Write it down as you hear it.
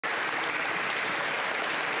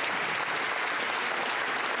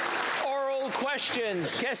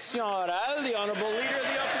Questions. Question orale. The Honourable Leader of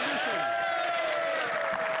the Opposition.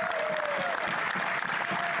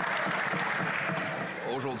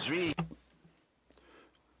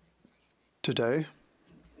 Today,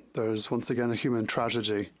 there is once again a human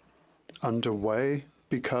tragedy underway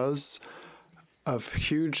because of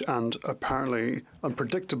huge and apparently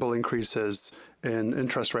unpredictable increases in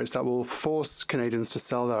interest rates that will force Canadians to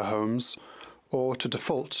sell their homes or to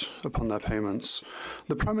default upon their payments.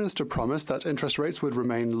 The Prime Minister promised that interest rates would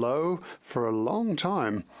remain low for a long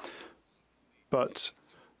time, but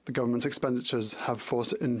the government's expenditures have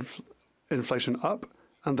forced inflation up,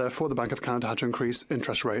 and therefore the Bank of Canada had to increase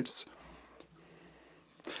interest rates.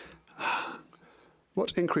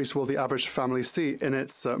 What increase will the average family see in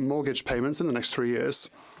its mortgage payments in the next 3 years?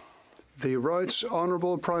 The Right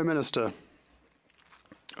Honourable Prime Minister.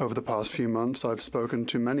 Over the past few months, I've spoken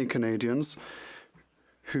to many Canadians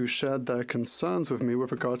who shared their concerns with me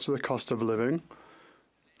with regards to the cost of living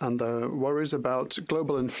and their worries about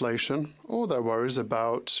global inflation or their worries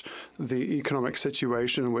about the economic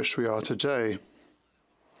situation in which we are today.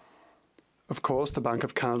 Of course, the Bank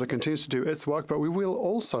of Canada continues to do its work, but we will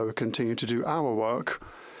also continue to do our work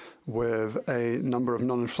with a number of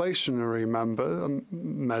non-inflationary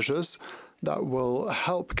measures that will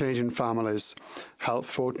help Canadian families, help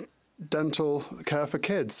for dental care for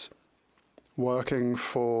kids, working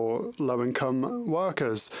for low-income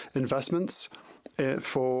workers, investments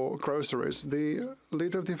for groceries. The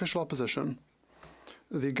Leader of the Official Opposition,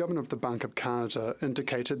 the Governor of the Bank of Canada,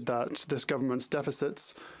 indicated that this government's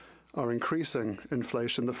deficits are increasing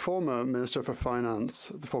inflation. The former Minister for Finance,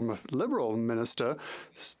 the former Liberal Minister,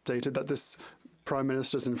 stated that this Prime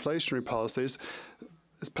Minister's inflationary policies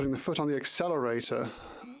is putting the foot on the accelerator.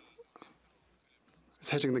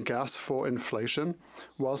 It's hitting the gas for inflation,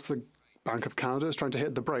 whilst the Bank of Canada is trying to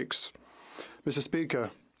hit the brakes. Mr.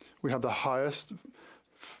 Speaker, we have the highest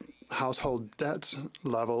household debt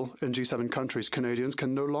level in G7 countries. Canadians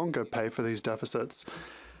can no longer pay for these deficits.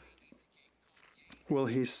 Will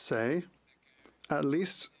he say at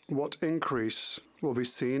least what increase will be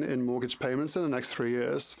seen in mortgage payments in the next 3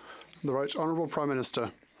 years? The Right Honourable Prime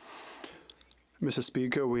Minister. Mr.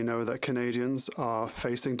 Speaker, we know that Canadians are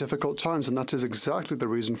facing difficult times, and that is exactly the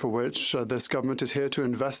reason for which this government is here to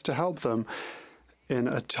invest to help them in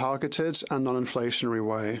a targeted and non-inflationary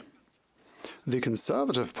way. The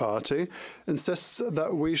Conservative Party insists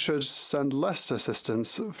that we should send less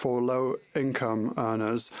assistance for low-income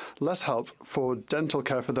earners, less help for dental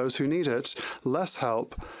care for those who need it, less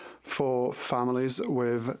help for families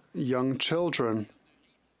with young children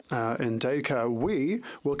in daycare. We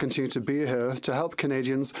will continue to be here to help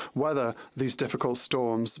Canadians weather these difficult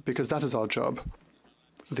storms, because that is our job.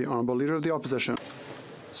 The Honourable Leader of the Opposition.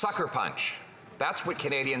 Sucker punch. That's what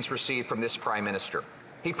Canadians received from this Prime Minister.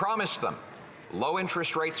 He promised them low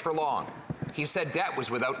interest rates for long. He said debt was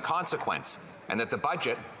without consequence and that the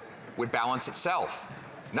budget would balance itself.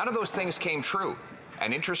 None of those things came true,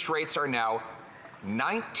 and interest rates are now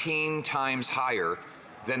 19 times higher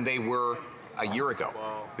than they were a year ago.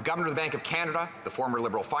 Wow. The Governor of the Bank of Canada, the former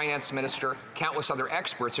Liberal Finance Minister, countless other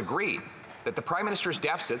experts agree that the Prime Minister's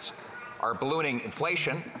deficits are ballooning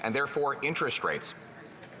inflation and therefore interest rates.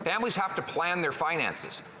 Families have to plan their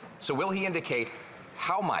finances. So will he indicate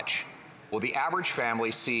how much will the average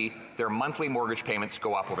family see their monthly mortgage payments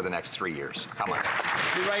go up over the next 3 years? How much?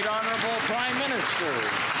 The Right Honourable Prime Minister.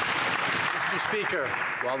 Mr. Speaker,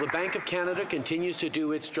 while the Bank of Canada continues to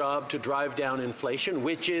do its job to drive down inflation,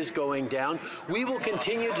 which is going down, we will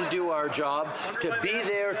continue to do our job to be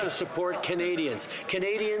there to support Canadians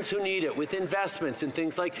who need it, with investments in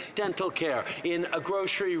things like dental care, in a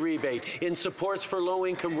grocery rebate, in supports for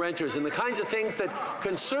low-income renters, and the kinds of things that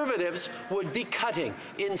Conservatives would be cutting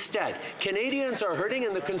instead. Canadians are hurting,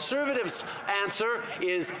 and the Conservatives' answer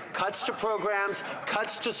is cuts to programs,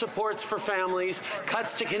 cuts to supports for families,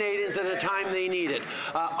 cuts to Canadians at a time they need it.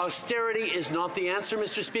 Austerity is not the answer,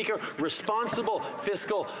 Mr. Speaker. Responsible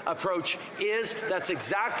fiscal approach is. That's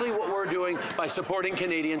exactly what we're doing by supporting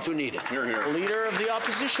Canadians who need it. Hear, hear. Leader of the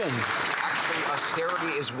Opposition. Actually,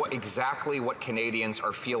 austerity is exactly what Canadians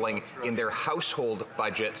are feeling in their household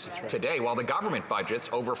budgets today, while the government budgets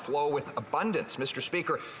overflow with abundance. Mr.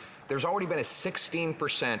 Speaker, there's already been a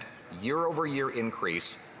 16% year-over-year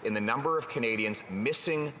increase in the number of Canadians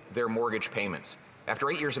missing their mortgage payments.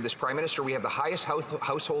 After 8 years of this Prime Minister, we have the highest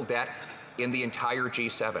household debt in the entire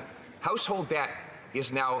G7. Household debt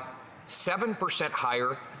is now 7%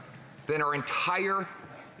 higher than our entire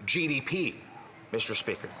GDP, Mr.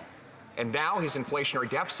 Speaker. And now his inflationary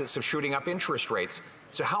deficits are shooting up interest rates.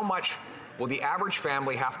 So how much will the average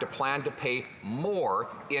family have to plan to pay more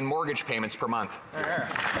in mortgage payments per month?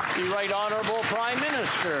 The Right Honourable Prime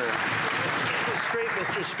Minister. Straight,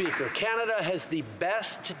 Mr. Speaker. Canada has the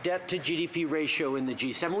best debt-to-GDP ratio in the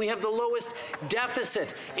G7. We have the lowest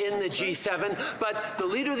deficit in the G7, but the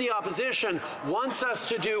Leader of the Opposition wants us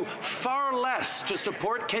to do far less to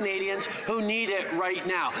support Canadians who need it right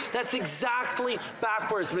now. That's exactly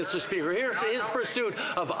backwards, Mr. Speaker. His pursuit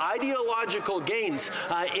of ideological gains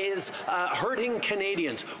is hurting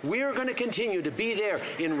Canadians. We are going to continue to be there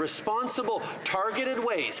in responsible, targeted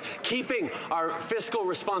ways, keeping our fiscal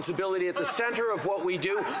responsibility at the center of what we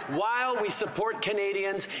do while we support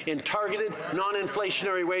Canadians in targeted,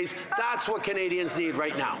 non-inflationary ways. That's what Canadians need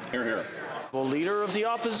right now. Hear, hear. Well, Leader of the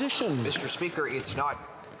Opposition. Mr. Speaker, it's not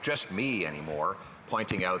just me anymore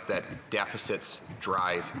pointing out that deficits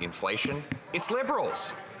drive inflation. It's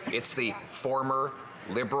Liberals. It's the former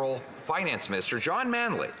Liberal Finance Minister, John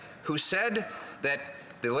Manley, who said that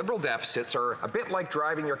the Liberal deficits are a bit like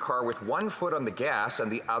driving your car with one foot on the gas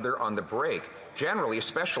and the other on the brake, generally,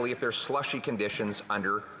 especially if there's slushy conditions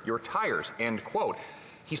under your tires, end quote.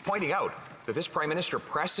 He's pointing out that this Prime Minister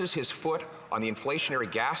presses his foot on the inflationary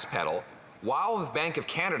gas pedal while the Bank of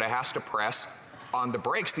Canada has to press on the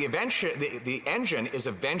brakes. The engine is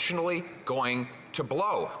eventually going to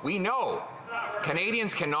blow. We know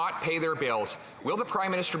Canadians cannot pay their bills. Will the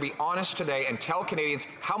Prime Minister be honest today and tell Canadians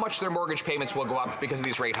how much their mortgage payments will go up because of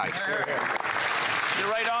these rate hikes? The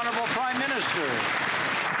Right Honourable Prime Minister.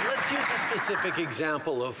 Let's use a specific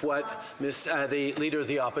example of what the Leader of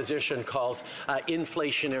the Opposition calls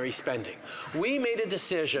inflationary spending. We made a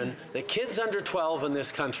decision that kids under 12 in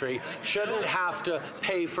this country shouldn't have to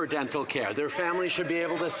pay for dental care. Their families should be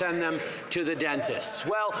able to send them to the dentists.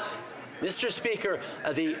 Well, Mr. Speaker,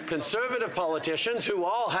 the Conservative politicians who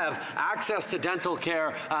all have access to dental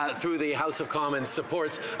care through the House of Commons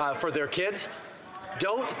supports for their kids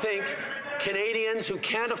don't think Canadians who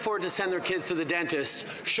can't afford to send their kids to the dentist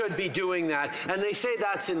should be doing that, and they say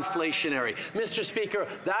that's inflationary. Mr. Speaker,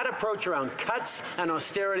 that approach around cuts and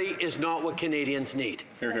austerity is not what Canadians need.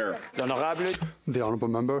 Hear, hear. The Honourable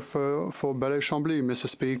Member for Belleuil-Chambly, Mr.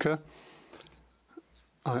 Speaker.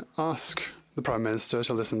 I ask the Prime Minister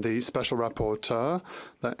to listen. The Special Rapporteur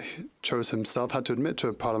that he chose himself had to admit to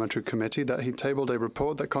a parliamentary committee that he tabled a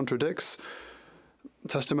report that contradicts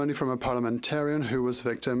testimony from a parliamentarian who was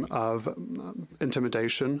victim of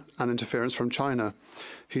intimidation and interference from China.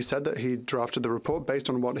 He said that he drafted the report based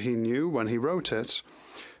on what he knew when he wrote it.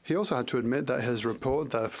 He also had to admit that his report,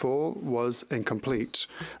 therefore, was incomplete.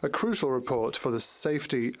 A crucial report for the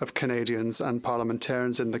safety of Canadians and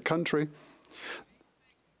parliamentarians in the country.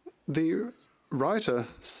 The writer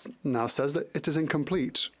now says that it is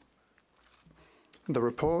incomplete. The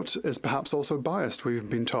report is perhaps also biased, we've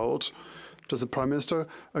been told. Does the Prime Minister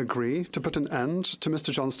agree to put an end to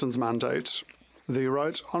Mr. Johnston's mandate? The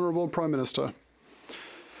Right Honourable Prime Minister.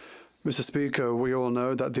 Mr. Speaker, we all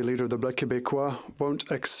know that the Leader of the Bloc Québécois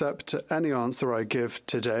won't accept any answer I give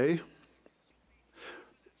today.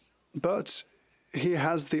 But he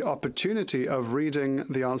has the opportunity of reading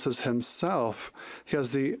the answers himself. He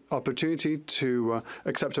has the opportunity to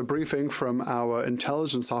accept a briefing from our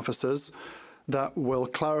intelligence officers that will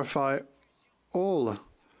clarify all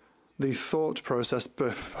the thought process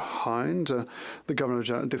behind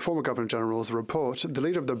the former Governor General's report. The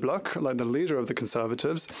Leader of the Bloc, like the Leader of the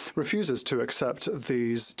Conservatives, refuses to accept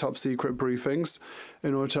these top-secret briefings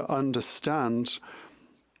in order to understand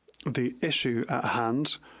the issue at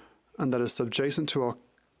hand, and that is subjacent to our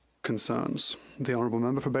concerns. The Honourable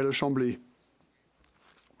Member for Belleuil-Chambly.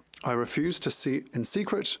 I refuse to see in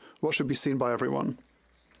secret what should be seen by everyone.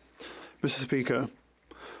 Mr. Speaker,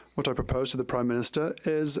 what I propose to the Prime Minister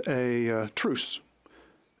is a truce.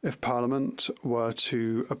 If Parliament were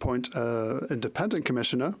to appoint an independent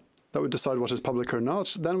commissioner that would decide what is public or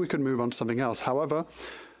not, then we could move on to something else. However,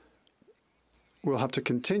 we'll have to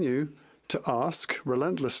continue to ask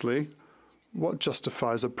relentlessly what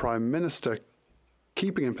justifies a Prime Minister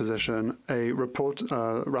keeping in position a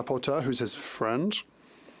rapporteur who's his friend,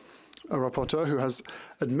 a rapporteur who has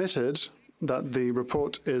admitted that the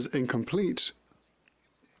report is incomplete.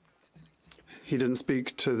 He didn't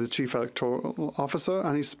speak to the chief electoral officer,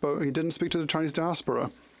 and he didn't speak to the Chinese diaspora.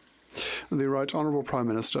 The Right Honourable Prime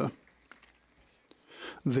Minister.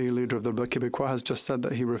 The Leader of the Bloc Québécois has just said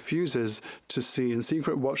that he refuses to see in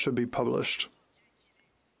secret what should be published.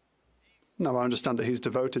 Now, I understand that he's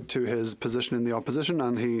devoted to his position in the opposition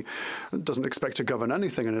and he doesn't expect to govern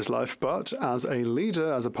anything in his life, but as a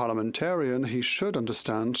leader, as a parliamentarian, he should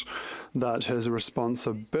understand that his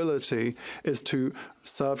responsibility is to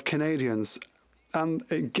serve Canadians. And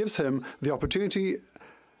it gives him the opportunity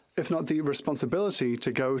if not the responsibility,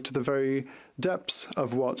 to go to the very depths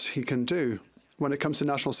of what he can do. When it comes to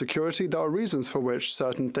national security, there are reasons for which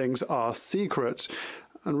certain things are secret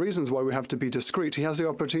and reasons why we have to be discreet. He has the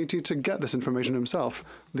opportunity to get this information himself.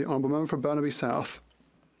 The Honourable Member for Burnaby South.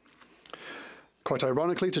 Quite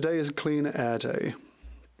ironically, today is Clean Air Day,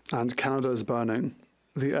 and Canada is burning.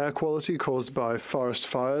 The air quality caused by forest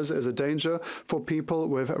fires is a danger for people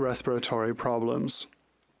with respiratory problems,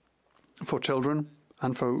 for children,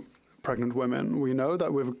 and for pregnant women. We know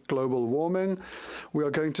that with global warming, we are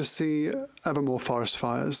going to see ever more forest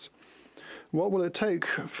fires. What will it take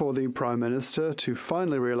for the Prime Minister to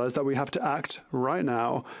finally realise that we have to act right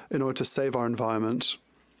now in order to save our environment?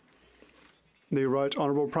 The Right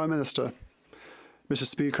Honourable Prime Minister. Mr.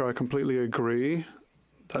 Speaker, I completely agree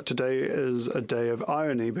that today is a day of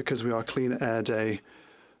irony because we are Clean Air Day.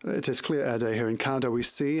 It is Clean Air Day here in Canada. We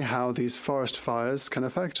see how these forest fires can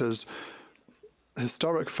affect us.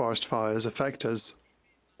 Historic forest fires affect us.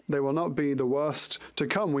 They will not be the worst to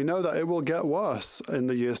come. We know that it will get worse in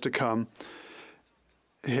the years to come.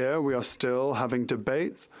 Here we are still having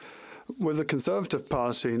debate with the Conservative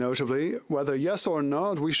Party, notably, whether yes or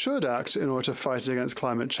not we should act in order to fight against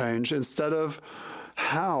climate change, instead of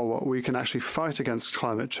how we can actually fight against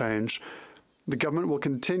climate change. The government will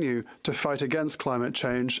continue to fight against climate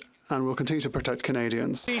change and will continue to protect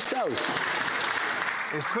Canadians.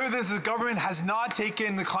 It's clear that the government has not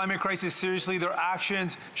taken the climate crisis seriously. Their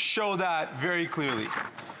actions show that very clearly.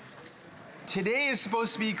 Today is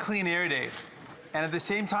supposed to be Clean Air Day, and at the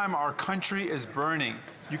same time, our country is burning.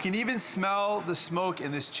 You can even smell the smoke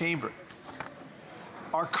in this chamber.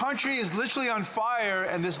 Our country is literally on fire,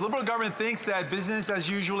 and this Liberal government thinks that business as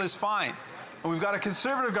usual is fine. And we've got a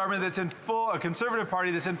Conservative government that's a Conservative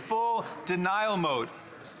party that's in full denial mode.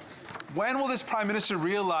 When will this Prime Minister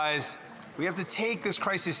realize we have to take this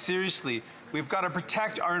crisis seriously? We've got to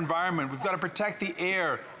protect our environment. We've got to protect the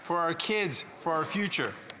air for our kids, for our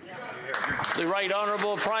future. The Right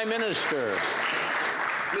Honourable Prime Minister.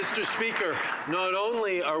 Mr. Speaker, not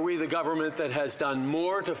only are we the government that has done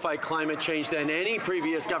more to fight climate change than any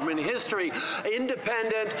previous government in history,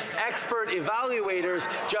 independent expert evaluators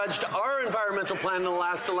judged our environmental plan in the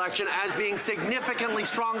last election as being significantly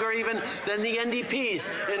stronger even than the NDP's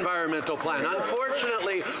environmental plan.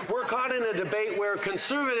 Unfortunately, we're caught in a debate where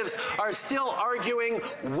Conservatives are still arguing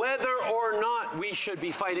whether or not we should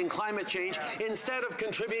be fighting climate change instead of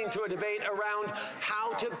contributing to a debate around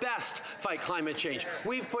how to best fight climate change.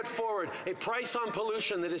 We've put forward a price on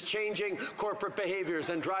pollution that is changing corporate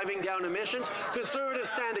behaviors and driving down emissions. Conservatives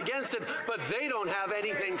stand against it, but they don't have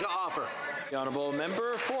anything to offer. The Honourable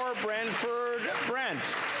Member for Brantford Brant.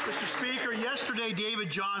 Mr. Speaker, yesterday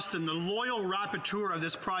David Johnston, the loyal rapporteur of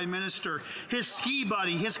this Prime Minister, his ski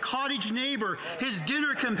buddy, his cottage neighbour, his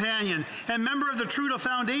dinner companion, and member of the Trudeau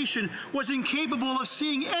Foundation, was incapable of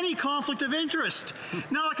seeing any conflict of interest.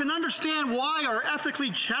 Now, I can understand why our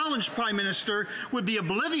ethically challenged Prime Minister would be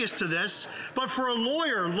oblivious to this, but for a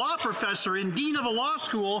lawyer, law professor, and dean of a law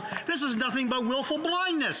school, this is nothing but willful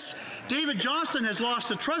blindness. David Johnston has lost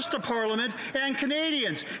the trust of Parliament and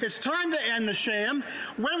Canadians. It's time to end the sham.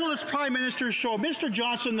 When will this Prime Minister show Mr.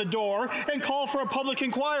 Johnston the door and call for a public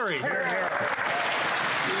inquiry? The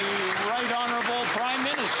Right Honourable Prime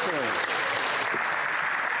Minister.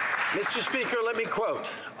 Mr. Speaker, let me quote.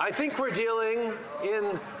 I think we're dealing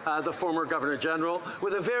in the former Governor General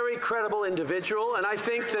with a very credible individual, and I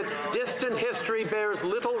think that distant history bears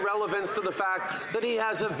little relevance to the fact that he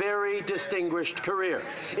has a very distinguished career.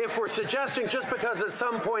 If we're suggesting just because at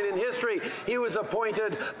some point in history he was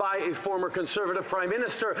appointed by a former Conservative Prime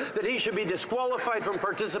Minister that he should be disqualified from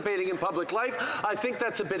participating in public life, I think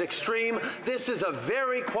that's a bit extreme. This is a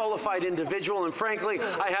very qualified individual, and frankly,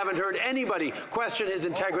 I haven't heard anybody question his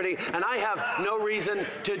integrity, and I have no reason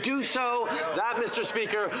to do so. That, Mr.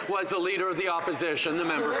 Speaker, was the Leader of the Opposition, the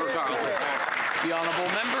member for Carleton. The Honourable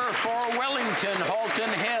Member for Wellington Halton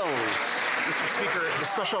Hills. Mr. Speaker, the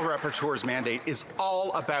Special Rapporteur's mandate is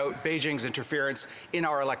all about Beijing's interference in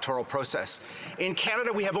our electoral process. In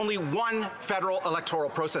Canada, we have only one federal electoral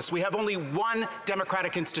process. We have only one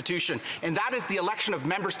democratic institution, and that is the election of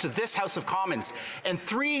members to this House of Commons. And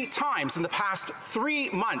 3 times in the past 3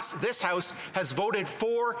 months, this House has voted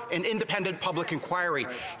for an independent public inquiry.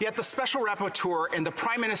 Yet the Special Rapporteur and the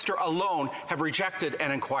Prime Minister alone have rejected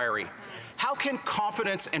an inquiry. How can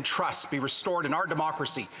confidence and trust be restored in our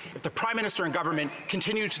democracy if the Prime Minister and government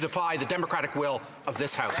continue to defy the democratic will of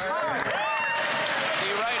this House? The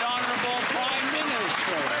Right Honourable Prime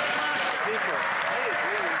Minister. Speaker, I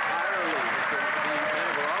agree entirely with the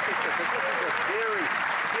member opposite that this is a very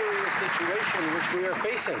serious situation which we are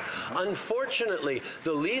facing. Unfortunately,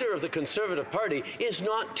 the leader of the Conservative Party is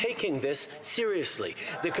not taking this seriously.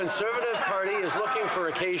 The Conservative Party is looking for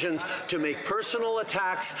occasions to make personal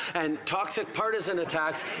attacks and toxic partisan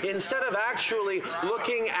attacks instead of actually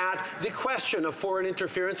looking at the question of foreign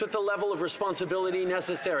interference with the level of responsibility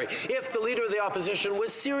necessary. If the leader of the opposition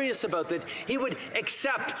was serious about that, he would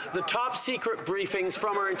accept the top secret briefings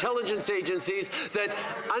from our intelligence agencies that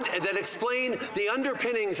explain the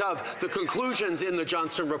underpinnings of the conclusions in the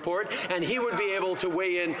Johnston report, and he would be able to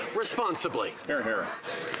weigh in responsibly. Hear, hear.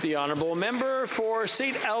 The honourable member for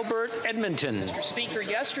St. Albert, Edmonton. Mr. Speaker,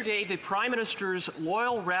 yesterday the Prime Minister's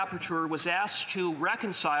loyal rapporteur was asked to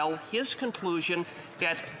reconcile his conclusion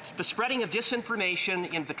that the spreading of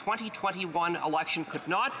disinformation in the 2021 election could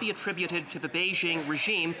not be attributed to the Beijing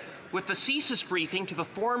regime with the CSIS briefing to the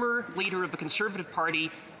former leader of the Conservative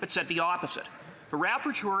Party that said the opposite. The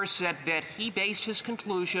rapporteur said that he based his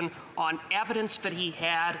conclusion on evidence that he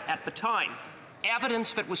had at the time,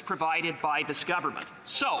 evidence that was provided by this government.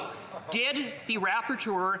 So, did the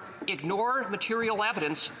rapporteur ignore material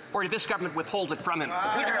evidence, or did this government withhold it from him?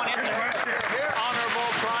 Which one is it?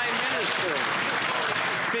 Honourable Prime Minister.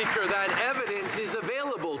 Speaker, that evidence is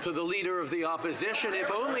available to the leader of the opposition if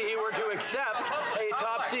only he were to accept a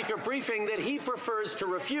top-secret briefing that he prefers to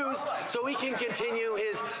refuse so he can continue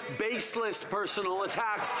his baseless personal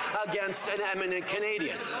attacks against an eminent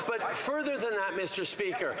Canadian. But further than that, Mr.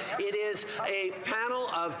 Speaker, it is a panel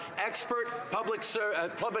of expert public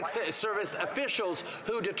service officials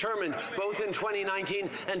who determined both in 2019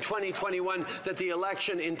 and 2021 that the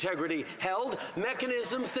election integrity held,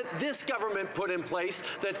 mechanisms that this government put in place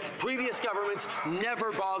that previous governments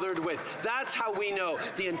never bothered with. That's how we know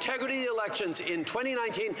the integrity of the elections in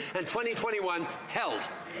 2019 and 2021 held.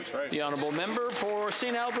 That's right. The honourable member for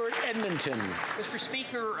St. Albert, Edmonton. Mr.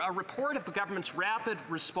 Speaker, a report of the government's rapid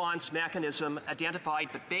response mechanism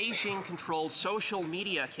identified that Beijing-controlled social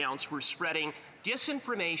media accounts were spreading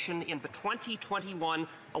disinformation in the 2021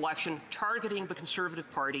 election targeting the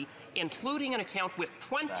Conservative Party, including an account with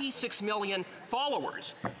 26 million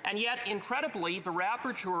followers. And yet, incredibly, the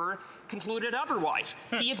rapporteur concluded otherwise.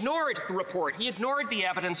 He ignored the report, he ignored the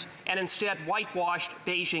evidence, and instead whitewashed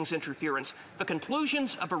Beijing's interference. The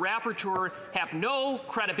conclusions of a rapporteur have no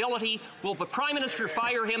credibility. Will the Prime Minister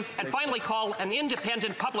fire him and finally call an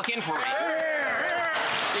independent public inquiry?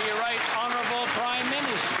 The right honourable Prime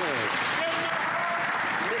Minister.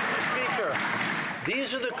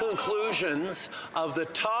 These are the conclusions of the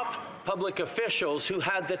top public officials who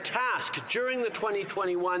had the task during the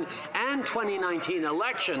 2021 and 2019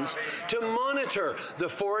 elections to monitor the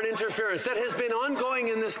foreign interference that has been ongoing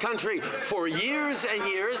in this country for years and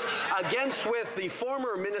years, against with the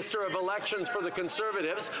former Minister of Elections for the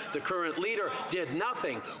Conservatives. The current leader did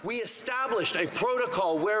nothing. We established a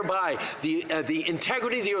protocol whereby the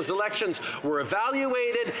integrity of those elections were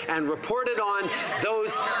evaluated and reported on.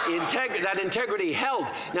 That integrity held.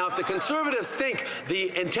 Now, if the Conservatives think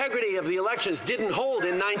the integrity of the elections didn't hold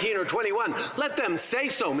in 19 or 21, let them say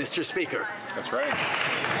so, Mr. Speaker. That's right.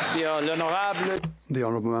 The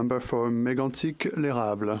honourable member for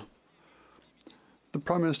Mégantic-l'Érable. The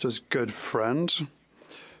Prime Minister's good friend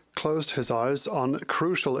closed his eyes on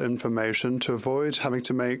crucial information to avoid having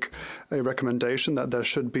to make a recommendation that there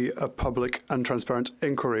should be a public and transparent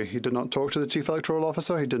inquiry. He did not talk to the Chief Electoral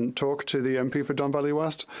Officer. He didn't talk to the MP for Don Valley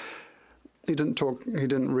West. He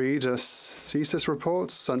didn't read a CSIS report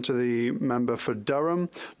sent to the member for Durham.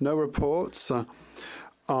 No reports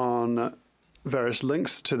on various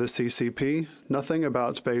links to the CCP. Nothing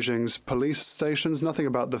about Beijing's police stations. Nothing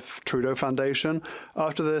about the Trudeau Foundation.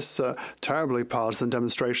 After this terribly partisan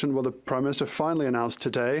demonstration, the Prime Minister finally announced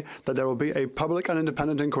today that there will be a public and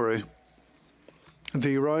independent inquiry.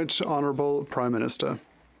 The Right Honourable Prime Minister.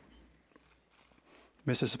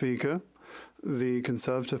 Mr. Speaker, the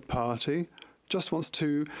Conservative Party just wants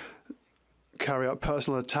to carry out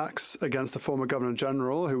personal attacks against the former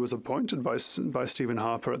Governor-General, who was appointed by Stephen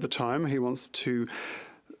Harper at the time. He wants to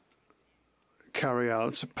carry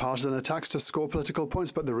out partisan attacks to score political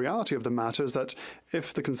points. But the reality of the matter is that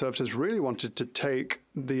if the Conservatives really wanted to take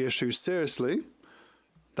the issue seriously,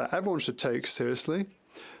 that everyone should take seriously,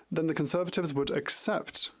 then the Conservatives would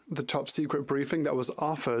accept the top-secret briefing that was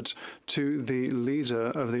offered to the leader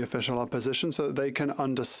of the official opposition so that they can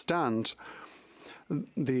understand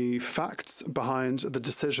the facts behind the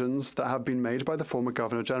decisions that have been made by the former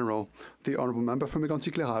Governor-General, the honourable member from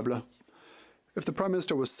Mégantic-l'Érable. If the Prime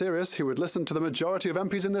Minister was serious, he would listen to the majority of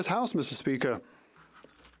MPs in this House, Mr. Speaker.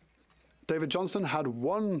 David Johnston had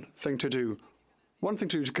one thing to do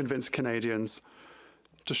to convince Canadians,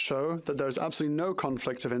 to show that there is absolutely no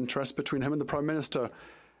conflict of interest between him and the Prime Minister.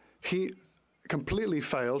 He completely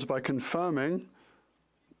failed by confirming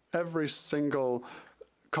every single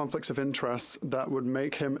conflicts of interest that would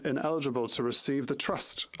make him ineligible to receive the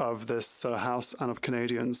trust of this House and of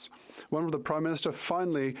Canadians. When will the Prime Minister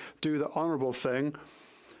finally do the honourable thing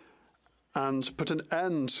and put an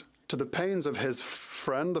end to the pains of his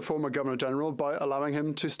friend, the former Governor-General, by allowing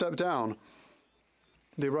him to step down?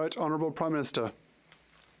 The Right Honourable Prime Minister.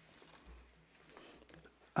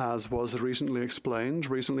 As was recently explained,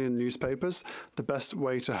 recently in newspapers, the best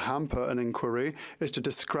way to hamper an inquiry is to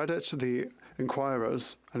discredit the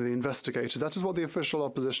inquirers and the investigators. That is what the official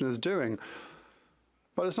opposition is doing.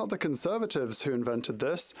 But it's not the Conservatives who invented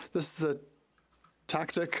this. This is a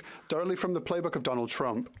tactic directly from the playbook of Donald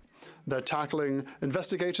Trump. They're tackling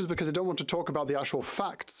investigators because they don't want to talk about the actual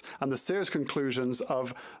facts and the serious conclusions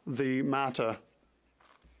of the matter.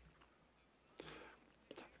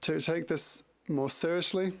 To take this more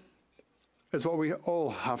seriously is what we all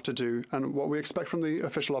have to do and what we expect from the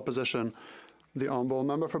official opposition. The Honourable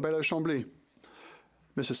Member for Belleuil-Chambly.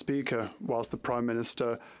 Mr. Speaker, whilst the Prime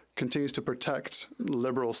Minister continues to protect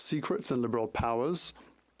Liberal secrets and Liberal powers,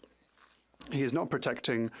 he is not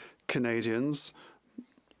protecting Canadians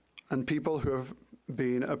and people who have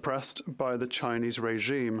been oppressed by the Chinese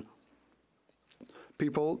regime.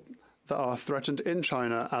 People that are threatened in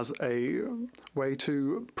China as a way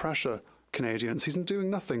to pressure Canadians. He's doing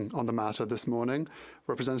nothing on the matter this morning.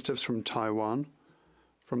 Representatives from Taiwan,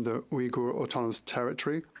 from the Uyghur Autonomous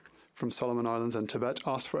Territory, from Solomon Islands and Tibet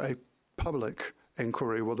asked for a public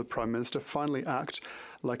inquiry. Will the Prime Minister finally act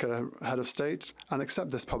like a head of state and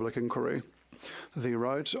accept this public inquiry? The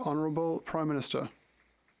Right Honourable Prime Minister.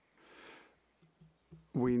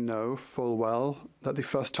 We know full well that the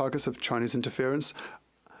first targets of Chinese interference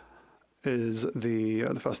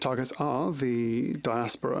the first targets are the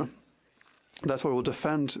diaspora. That's why we'll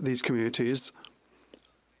defend these communities,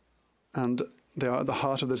 and they are at the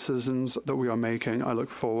heart of the decisions that we are making. I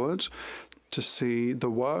look forward to see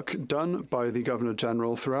the work done by the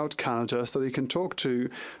Governor-General throughout Canada so that he can talk to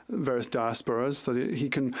various diasporas, so that he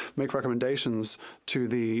can make recommendations to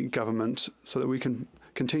the government so that we can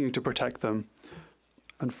continue to protect them.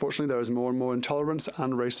 Unfortunately, there is more and more intolerance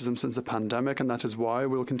and racism since the pandemic, and that is why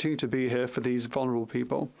we'll continue to be here for these vulnerable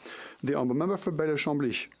people. The Honourable Member for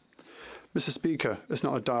Belleuil-Chambly. Mr. Speaker, it's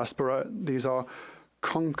not a diaspora. These are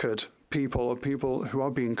conquered people, or people who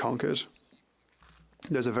are being conquered.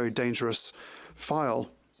 There's a very dangerous file.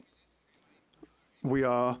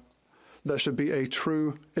 There should be a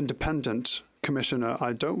true independent commissioner.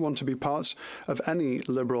 I don't want to be part of any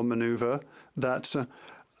Liberal maneuver that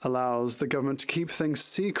allows the government to keep things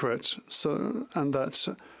secret, and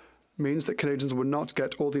that means that Canadians would not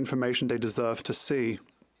get all the information they deserve to see.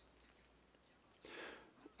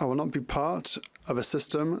 I will not be part of a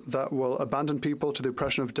system that will abandon people to the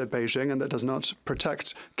oppression of Beijing and that does not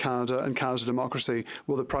protect Canada and Canada's democracy.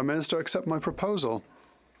 Will the Prime Minister accept my proposal?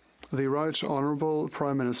 The Right Honourable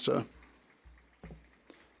Prime Minister.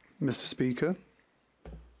 Mr. Speaker,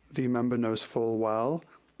 the member knows full well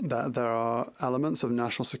that there are elements of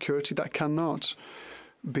national security that cannot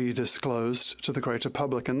be disclosed to the greater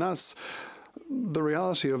public, and that's the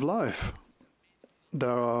reality of life.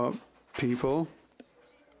 There are people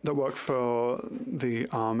that work for the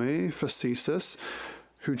army, for CSIS,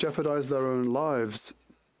 who jeopardize their own lives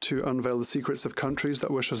to unveil the secrets of countries that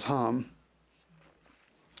wish us harm.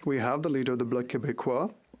 We have the leader of the Bloc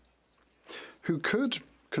Québécois, who could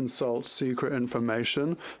consult secret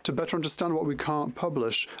information to better understand what we can't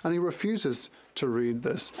publish, and he refuses to read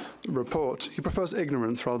this report. He prefers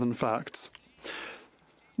ignorance rather than facts.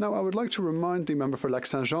 Now, I would like to remind the member for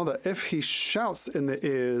Lac-Saint-Jean that if he shouts in the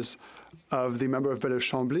ears of the member of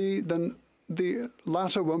Belleuil-Chambly, then the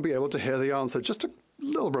latter won't be able to hear the answer. Just a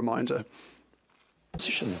little reminder.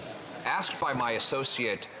 Asked by my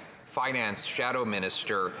associate finance shadow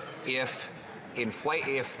minister if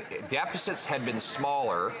deficits had been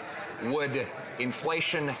smaller, would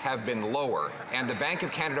inflation have been lower? And the Bank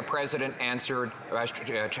of Canada president answered,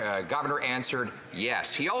 governor answered,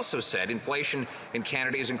 yes. He also said inflation in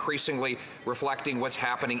Canada is increasingly reflecting what's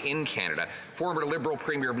happening in Canada. Former Liberal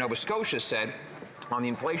Premier of Nova Scotia said, on the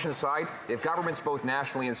inflation side, if governments both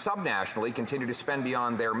nationally and subnationally continue to spend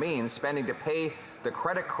beyond their means, spending to pay the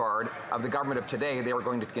credit card of the government of today, they are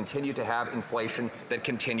going to continue to have inflation that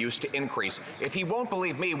continues to increase. If he won't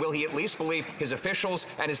believe me, will he at least believe his officials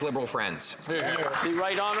and his Liberal friends? The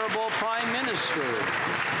Right Honourable Prime Minister.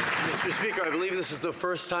 Mr. Speaker, I believe this is the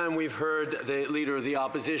first time we've heard the Leader of the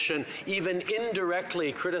Opposition even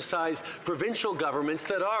indirectly criticize provincial governments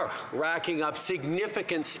that are racking up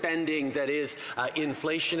significant spending that is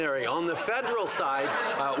inflationary. On the federal side,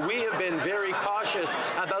 we have been very cautious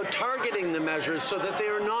about targeting the measures so that they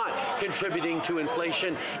are not contributing to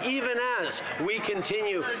inflation, even as we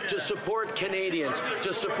continue to support Canadians,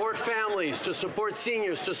 to support families, to support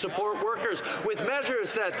seniors, to support workers with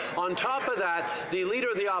measures that, on top of that, the Leader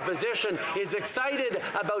of the Opposition is excited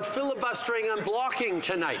about filibustering and blocking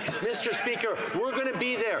tonight. Mr. Speaker, we're going to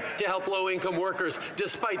be there to help low-income workers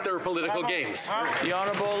despite their political games. The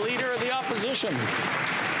Honourable Leader of the Opposition.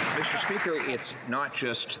 Mr. Speaker, it's not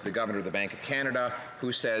just the Governor of the Bank of Canada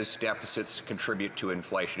who says deficits contribute to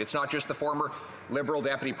inflation. It's not just the former Liberal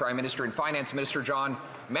Deputy Prime Minister and Finance Minister John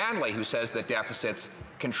Manley who says that deficits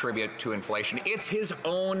contribute to inflation. It's his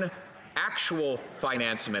own actual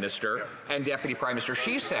Finance Minister and Deputy Prime Minister.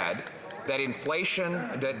 She said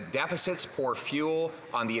that deficits pour fuel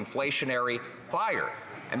on the inflationary fire.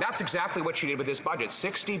 And that's exactly what she did with this budget.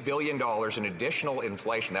 $60 billion in additional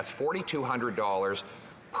inflation. That's $4,200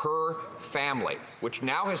 per family, which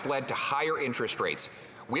now has led to higher interest rates.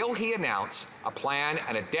 Will he announce a plan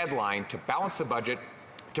and a deadline to balance the budget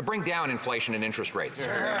to bring down inflation and interest rates?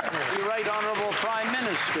 The Right Honourable Prime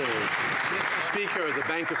Minister. Mr. Speaker, the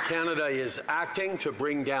Bank of Canada is acting to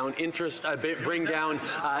bring down inflation,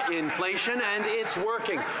 and it's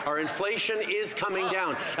working. Our inflation is coming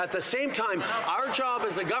down. At the same time, our job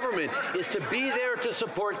as a government is to be there to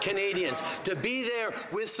support Canadians, to be there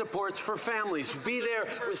with supports for families, be there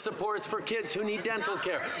with supports for kids who need dental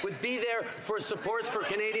care, be there for supports for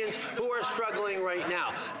Canadians who are struggling right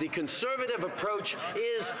now. The Conservative approach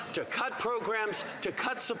is to cut programs, to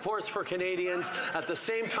cut supports for Canadians, at the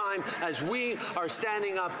same time as we are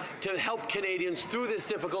standing up to help Canadians through this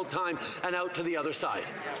difficult time and out to the other side.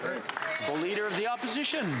 The Leader of the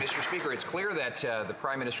Opposition. Mr. Speaker, it's clear that the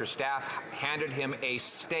Prime Minister's staff handed him a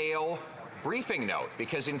stale briefing note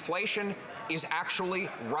because inflation is actually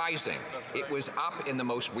rising. It was up in the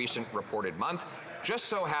most recent reported month. Just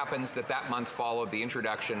so happens that that month followed the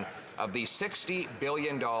introduction of the $60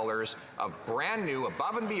 billion of brand new,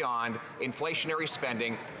 above and beyond inflationary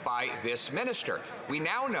spending by this minister. We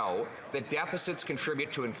now know that deficits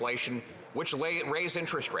contribute to inflation, which raise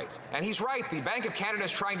interest rates. And he's right, the Bank of Canada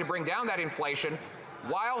is trying to bring down that inflation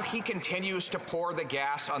while he continues to pour the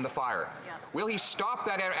gas on the fire. Will he stop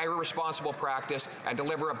that irresponsible practice and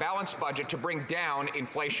deliver a balanced budget to bring down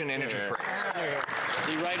inflation and interest rates?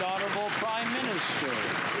 The Right Honourable Prime Minister.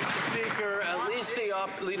 Mr. Speaker, at least the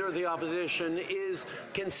Leader of the Opposition is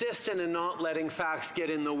consistent in not letting facts get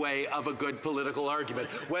in the way of a good political argument,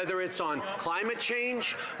 whether it's on climate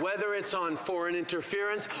change, whether it's on foreign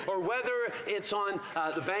interference, or whether it's on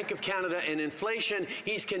the Bank of Canada and inflation.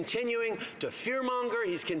 He's continuing to fearmonger.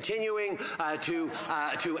 He's continuing to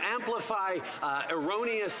amplify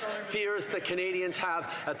erroneous fears that Canadians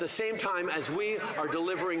have at the same time as we are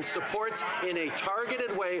delivering supports in a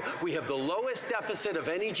targeted way. We have the lowest deficit of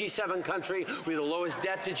any G7 country. We have the lowest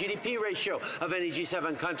debt to GDP ratio of any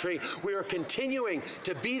G7 country. We are continuing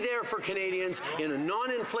to be there for Canadians in a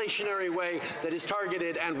non-inflationary way that is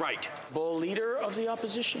targeted and right. The Leader of the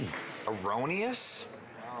Opposition. Erroneous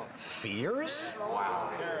fears? Wow.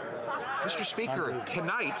 Mr. Speaker,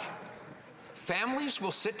 tonight, families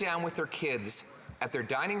will sit down with their kids at their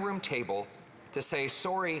dining room table to say,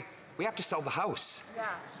 sorry, we have to sell the house. Yeah.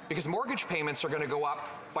 Because mortgage payments are going to go up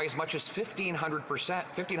by as much as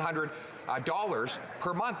 $1,500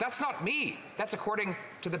 per month. That's not me. That's according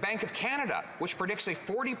to the Bank of Canada, which predicts a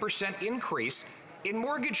 40% increase in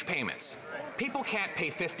mortgage payments. People can't pay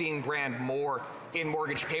 $15 grand more in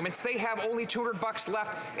mortgage payments. They have only $200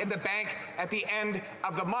 left in the bank at the end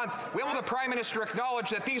of the month. Will the Prime Minister acknowledge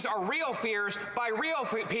that these are real fears by real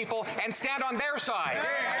people and stand on their side?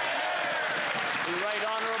 The Right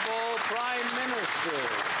Honourable Prime Minister.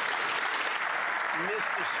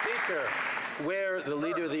 Mr. Speaker, where the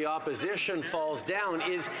Leader of the Opposition falls down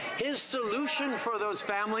is his solution for those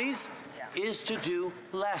families is to do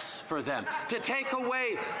less for them, to take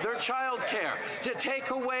away their child care, to take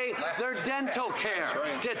away their dental care,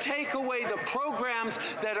 to take away the programs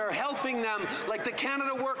that are helping them, like the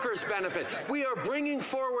Canada Workers Benefit. We are bringing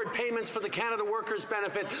forward payments for the Canada Workers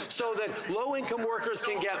Benefit so that low-income workers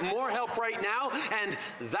can get more help right now, and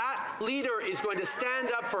that leader is going to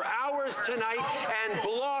stand up for hours tonight and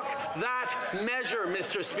block that measure,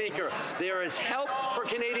 Mr. Speaker. There is help for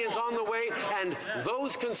Canadians on the way, and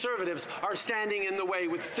those Conservatives are standing in the way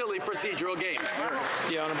with silly procedural games.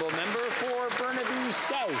 The honourable member for Burnaby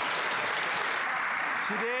South.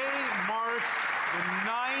 Today marks the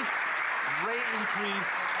 9th rate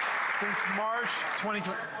increase since March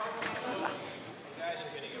 2020.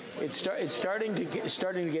 It's starting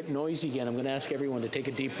to get noisy again. I'm going to ask everyone to take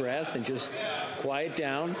a deep breath and just quiet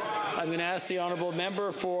down. I'm going to ask the honourable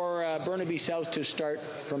member for Burnaby South to start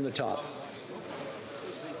from the top.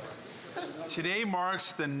 Today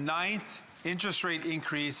marks the 9th interest rate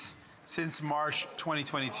increase since March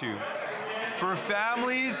 2022. For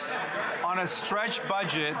families on a stretched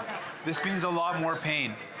budget, this means a lot more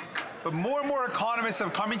pain. But more and more economists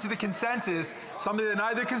have come to the consensus, something that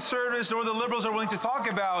neither Conservatives nor the Liberals are willing to talk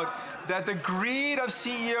about, that the greed of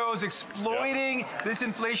CEOs exploiting this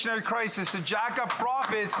inflationary crisis to jack up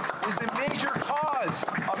profits is the major cause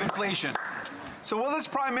of inflation. So will this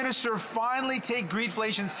Prime Minister finally take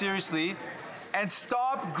greedflation seriously and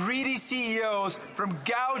stop greedy CEOs from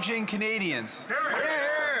gouging Canadians?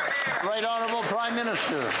 Right Honourable Prime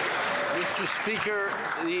Minister. Mr. Speaker,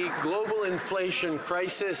 the global inflation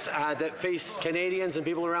crisis that faces Canadians and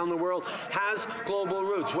people around the world has global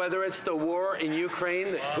roots, whether it's the war in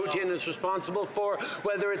Ukraine that Putin is responsible for,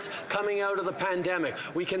 whether it's coming out of the pandemic.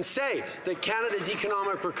 We can say that Canada's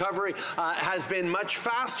economic recovery has been much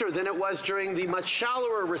faster than it was during the much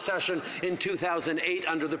shallower recession in 2008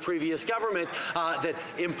 under the previous government, that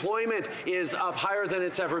employment is up higher than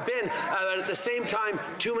it's ever been. But at the same time,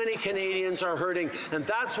 too many Canadians are hurting, and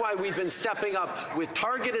that's why we've been stepping up with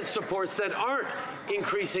targeted supports that aren't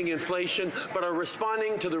increasing inflation, but are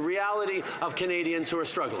responding to the reality of Canadians who are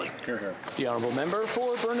struggling. The honourable member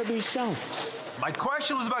for Burnaby South. My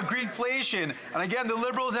question was about greedflation, and again, the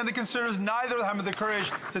Liberals and the Conservatives, neither of them have the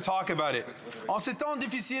courage to talk about it. En ces temps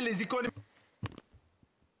difficiles, les économies.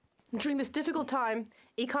 During this difficult time,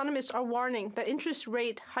 economists are warning that interest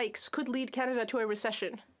rate hikes could lead Canada to a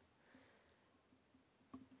recession.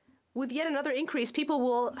 With yet another increase, people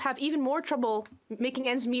will have even more trouble making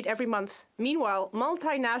ends meet every month. Meanwhile,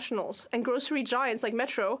 multinationals and grocery giants like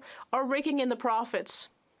Metro are raking in the profits.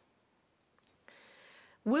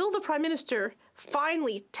 Will the Prime Minister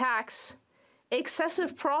finally tax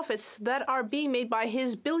excessive profits that are being made by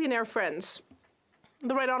his billionaire friends?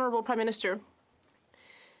 The Right Honourable Prime Minister.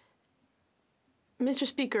 Mr.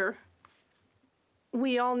 Speaker,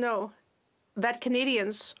 we all know that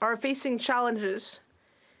Canadians are facing challenges,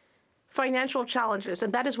 financial challenges,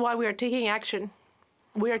 and that is why we are taking action.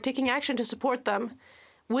 We are taking action to support them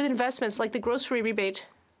with investments like the grocery rebate,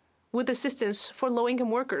 with assistance for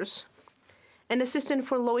low-income workers, and assistance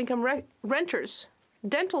for low-income renters,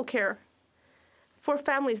 dental care for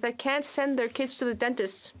families that can't send their kids to the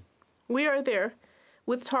dentist. We are there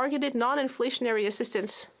with targeted non-inflationary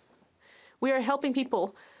assistance. We are helping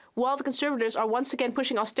people while the Conservatives are once again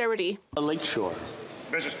pushing austerity. Lakeshore.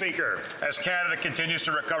 Mr. Speaker, as Canada continues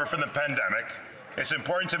to recover from the pandemic, it's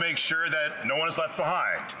important to make sure that no one is left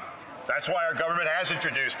behind. That's why our government has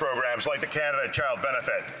introduced programs like the Canada Child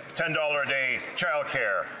Benefit, $10 a day child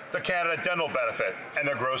care, the Canada Dental Benefit, and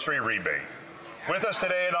the grocery rebate. With us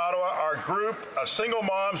today in Ottawa are a group of single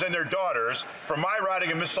moms and their daughters from my riding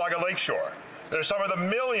in Mississauga Lakeshore. They're some of the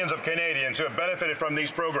millions of Canadians who have benefited from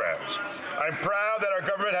these programs. I'm proud that our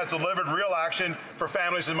government has delivered real action for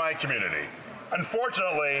families in my community.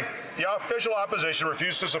 Unfortunately, the official opposition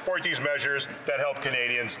refused to support these measures that help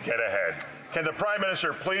Canadians get ahead. Can the Prime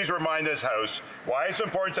Minister please remind this House why it's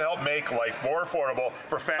important to help make life more affordable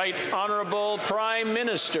for families? Right Honourable Prime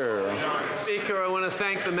Minister. Speaker, I want to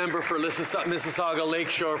thank the member for Mississauga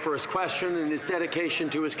Lakeshore for his question and his dedication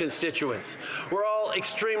to his constituents. We're all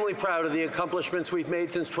extremely proud of the accomplishments we've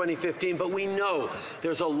made since 2015, but we know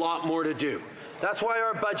there's a lot more to do. That's why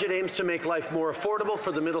our budget aims to make life more affordable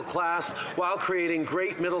for the middle class while creating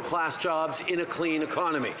great middle-class jobs in a clean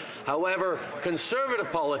economy. However,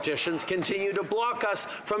 Conservative politicians continue to block us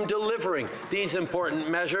from delivering these important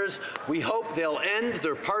measures. We hope they'll end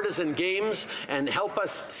their partisan games and help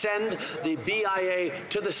us send the BIA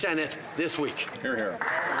to the Senate this week. Hear, hear.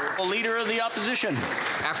 Leader of the Opposition.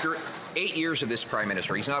 After 8 years of this Prime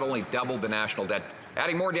Minister, he's not only doubled the national debt,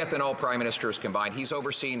 adding more debt than all Prime Ministers combined, he's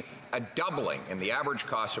overseen a doubling in the average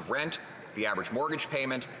cost of rent, the average mortgage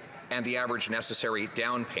payment, and the average necessary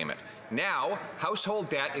down payment. Now, household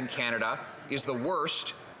debt in Canada is the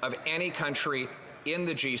worst of any country in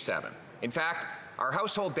the G7. In fact, our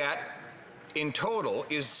household debt in total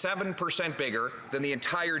is 7% bigger than the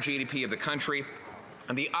entire GDP of the country.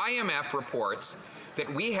 And the IMF reports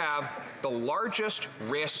that we have the largest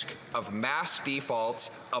risk of mass defaults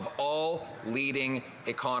of all leading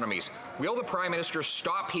economies. Will the Prime Minister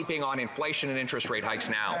stop heaping on inflation and interest rate hikes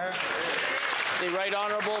now? The Right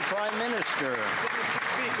Honourable Prime Minister.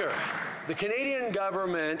 Speaker, the Canadian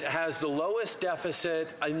government has the lowest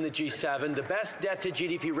deficit in the G7, the best debt to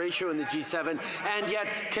GDP ratio in the G7, and yet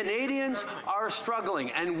Canadians are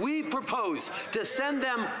struggling. And we propose to send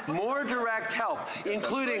them more direct help,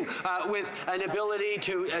 including with an ability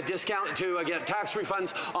to discount, to get tax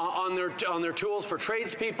refunds on their tools for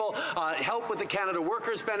tradespeople, help with the Canada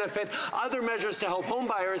Workers Benefit, other measures to help home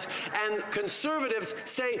buyers. And Conservatives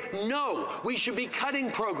say no, we should be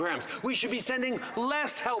cutting programs. We should be sending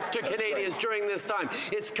less help to Canadians during this time.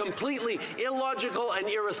 It's completely illogical and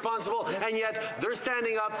irresponsible, and yet they're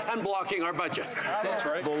standing up and blocking our budget. That's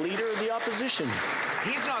right. The Leader of the Opposition.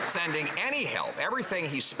 He's not sending any help. Everything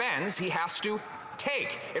he spends, he has to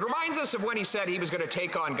take. It reminds us of when he said he was going to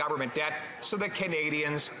take on government debt so that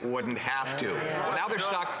Canadians wouldn't have to. Well, now they're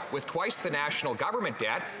stuck with twice the national government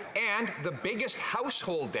debt and the biggest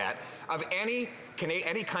household debt of any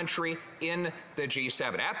country in the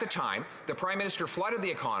G7. At the time, the Prime Minister flooded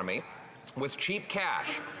the economy with cheap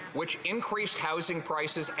cash, which increased housing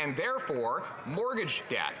prices and therefore mortgage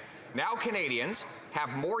debt. Now Canadians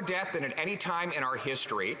have more debt than at any time in our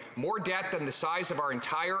history, more debt than the size of our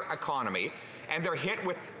entire economy, and they're hit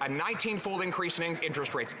with a 19-fold increase in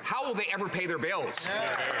interest rates. How will they ever pay their bills?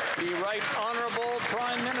 The Right Honourable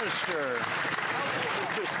Prime Minister.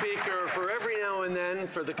 Mr. Speaker, for every now and then,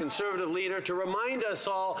 for the Conservative leader to remind us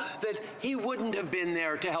all that he wouldn't have been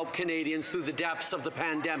there to help Canadians through the depths of the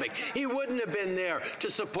pandemic. He wouldn't have been there to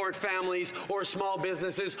support families or small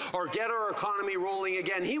businesses or get our economy rolling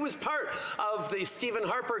again. He was part of the Stephen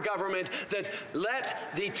Harper government that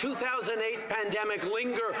let the 2008 pandemic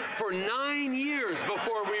linger for 9 years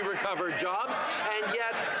before we recovered jobs, and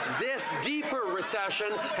yet this deeper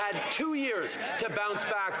recession had 2 years to bounce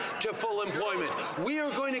back to full employment. We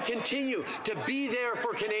are going to continue to be there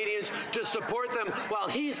for Canadians, to support them, while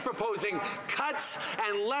he's proposing cuts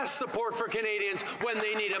and less support for Canadians when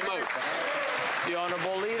they need it most. The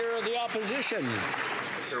Honourable Leader of the Opposition.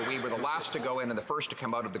 We were the last to go in and the first to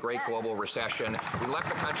come out of the great global recession. We left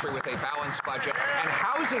the country with a balanced budget, and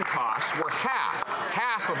housing costs were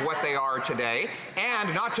half of what they are today,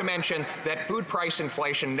 and not to mention that food price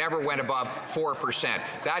inflation never went above 4%.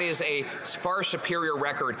 That is a far superior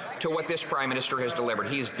record to what this Prime Minister has delivered.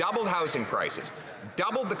 He's doubled housing prices,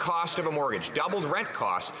 doubled the cost of a mortgage, doubled rent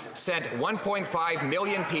costs, sent 1.5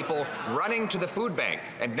 million people running to the food bank,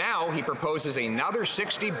 and now he proposes another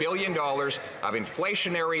 $60 billion of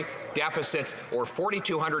inflationary deficits or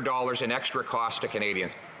 $4,200 in extra cost to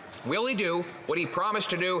Canadians. Will he do what he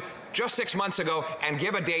promised to do just 6 months ago and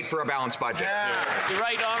give a date for a balanced budget? The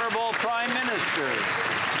Right Honourable Prime Minister.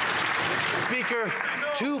 Speaker,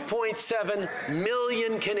 2.7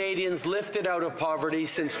 million Canadians lifted out of poverty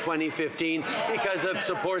since 2015 because of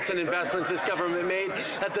supports and investments this government made,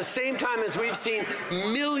 at the same time as we've seen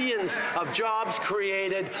millions of jobs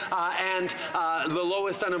created and the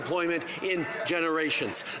lowest unemployment in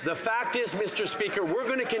generations. The fact is, Mr. Speaker, we're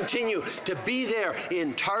going to continue to be there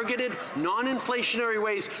in targeted, non-inflationary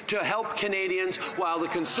ways to help Canadians, while the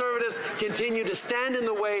Conservatives continue to stand in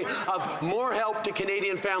the way of more help to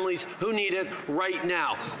Canadian families who need it right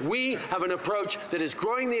now. We have an approach that is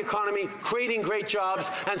growing the economy, creating great jobs,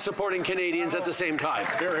 and supporting Canadians at the same time.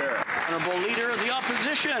 Hear, hear. Honourable Leader of the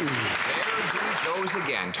Opposition. There he goes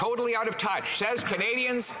again, totally out of touch. Says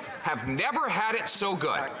Canadians have never had it so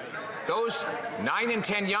good. Those 9 in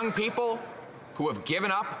 10 young people who have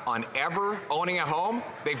given up on ever owning a home,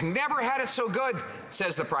 they've never had it so good,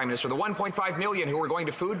 says the Prime Minister. The 1.5 million who are going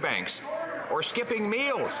to food banks or skipping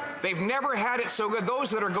meals, they've never had it so good. Those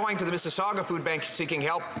that are going to the Mississauga Food Bank seeking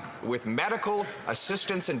help with medical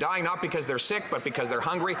assistance and dying not because they're sick but because they're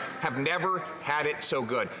hungry have never had it so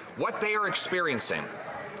good. What they are experiencing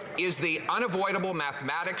is the unavoidable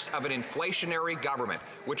mathematics of an inflationary government,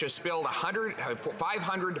 which has spilled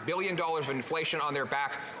 $500 billion of inflation on their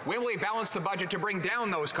backs. Will they balance the budget to bring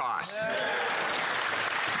down those costs?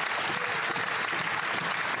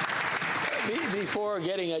 Before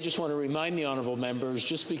I just want to remind the honourable members,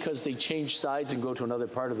 just because they change sides and go to another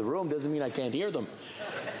part of the room doesn't mean I can't hear them.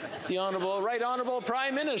 The Right Honourable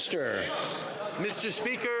Prime Minister. Mr.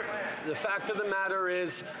 Speaker, The fact of the matter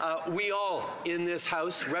is, we all in this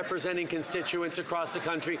House, representing constituents across the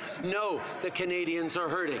country, know that Canadians are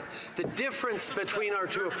hurting. The difference between our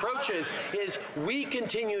two approaches is we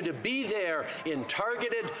continue to be there in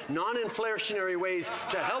targeted, non-inflationary ways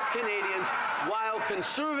to help Canadians, while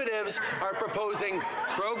Conservatives are proposing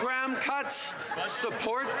program cuts,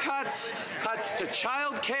 support cuts, cuts to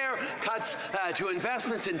child care, cuts to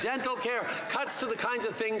investments in dental care, cuts to the kinds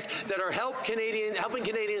of things that are helping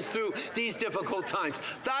Canadians through these difficult times.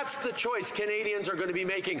 That's the choice Canadians are going to be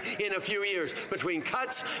making in a few years, between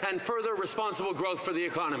cuts and further responsible growth for the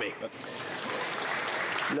economy.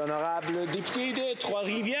 L'honorable député de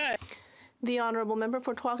Trois-Rivières. The honourable member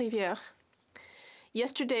for Trois-Rivières.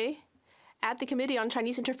 Yesterday, at the Committee on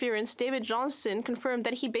Chinese Interference, David Johnston confirmed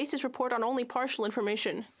that he based his report on only partial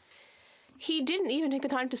information. He didn't even take the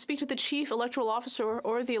time to speak to the Chief Electoral Officer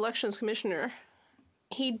or the Elections Commissioner.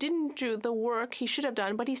 He didn't do the work he should have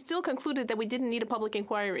done, but he still concluded that we didn't need a public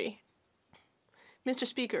inquiry. Mr.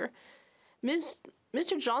 Speaker,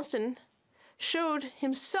 Mr. Johnston showed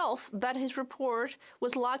himself that his report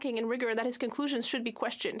was lacking in rigor and that his conclusions should be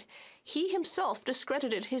questioned. He himself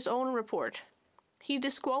discredited his own report. He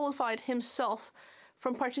disqualified himself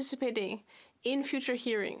from participating in future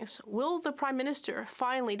hearings. Will the Prime Minister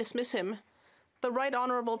finally dismiss him? The Right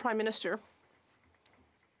Honourable Prime Minister.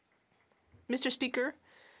 Mr. Speaker,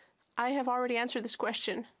 I have already answered this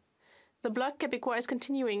question. The Bloc Québécois is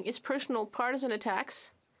continuing its personal partisan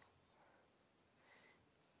attacks.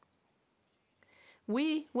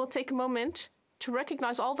 We will take a moment to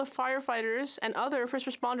recognize all the firefighters and other first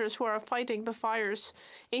responders who are fighting the fires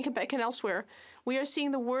in Quebec and elsewhere. We are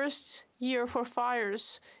seeing the worst year for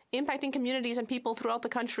fires impacting communities and people throughout the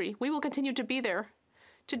country. We will continue to be there.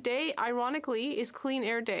 Today, ironically, is Clean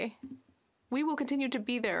Air Day. We will continue to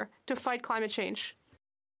be there to fight climate change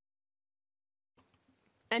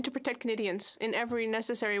and to protect Canadians in every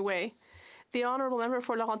necessary way. The Honourable Member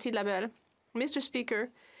for Laurentides-Labelle. Mr. Speaker,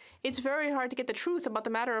 it's very hard to get the truth about the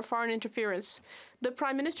matter of foreign interference. The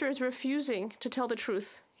Prime Minister is refusing to tell the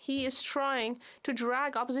truth. He is trying to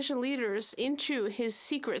drag opposition leaders into his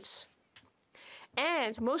secrets.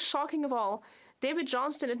 And, most shocking of all, David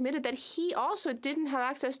Johnston admitted that he also didn't have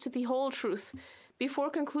access to the whole truth before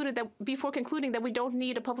concluding that we don't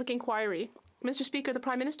need a public inquiry. Mr. Speaker, the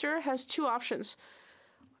Prime Minister has two options.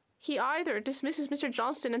 He either dismisses Mr.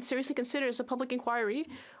 Johnston and seriously considers a public inquiry,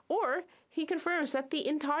 or he confirms that the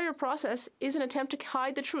entire process is an attempt to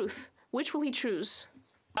hide the truth. Which will he choose?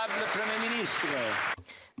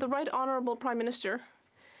 The Right Honourable Prime Minister.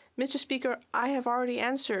 Mr. Speaker, I have already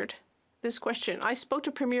answered this question. I spoke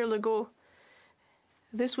to Premier Legault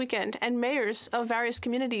this weekend and mayors of various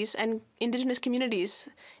communities and Indigenous communities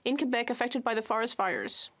in Quebec affected by the forest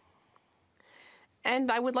fires.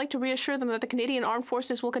 And I would like to reassure them that the Canadian Armed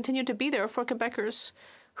Forces will continue to be there for Quebecers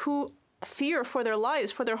who fear for their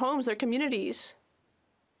lives, for their homes, their communities.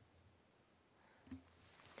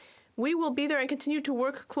 We will be there and continue to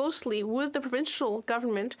work closely with the provincial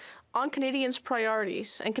government on Canadians'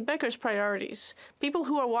 priorities and Quebecers' priorities, people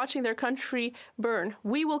who are watching their country burn.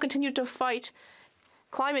 We will continue to fight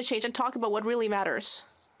climate change and talk about what really matters.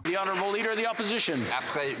 The Honourable Leader of the Opposition.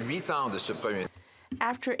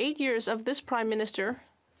 After 8 years of this Prime Minister,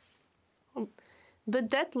 the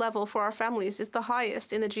debt level for our families is the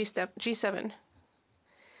highest in the G7.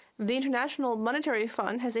 The International Monetary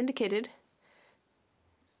Fund has indicated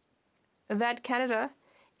that Canada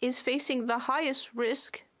is facing the highest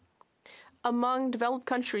risk among developed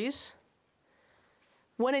countries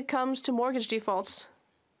when it comes to mortgage defaults.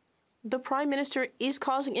 The Prime Minister is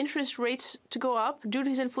causing interest rates to go up due to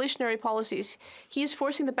his inflationary policies. He is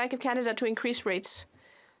forcing the Bank of Canada to increase rates.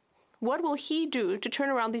 What will he do to turn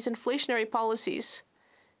around these inflationary policies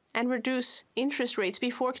and reduce interest rates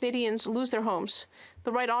before Canadians lose their homes?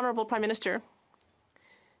 The Right Honourable Prime Minister.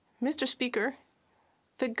 Mr. Speaker,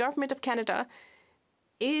 the Government of Canada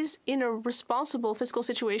is in a responsible fiscal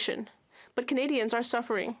situation, but Canadians are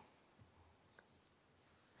suffering.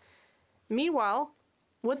 Meanwhile,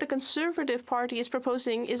 what the Conservative Party is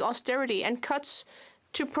proposing is austerity and cuts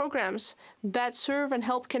to programs that serve and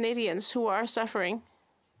help Canadians who are suffering,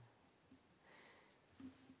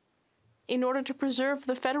 in order to preserve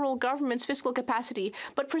the federal government's fiscal capacity,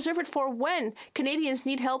 but preserve it for when Canadians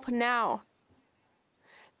need help now.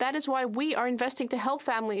 That is why we are investing to help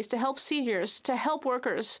families, to help seniors, to help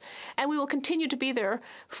workers, and we will continue to be there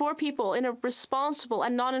for people in a responsible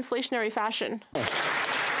and non-inflationary fashion.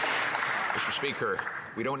 Mr. Speaker,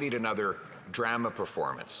 we don't need another drama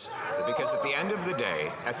performance, because at the end of the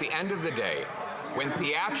day, when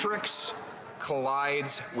theatrics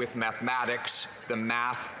collides with mathematics, the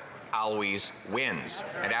math always wins.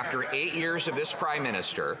 And after 8 years of this Prime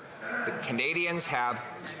Minister, the Canadians have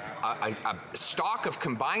a stock of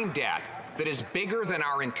combined debt that is bigger than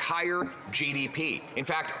our entire GDP. In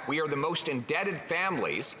fact, we are the most indebted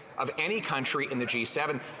families of any country in the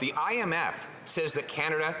G7. The IMF says that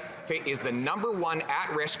Canada is the #1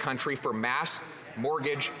 at-risk country for mass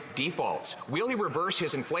mortgage defaults. Will he reverse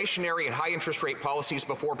his inflationary and high interest rate policies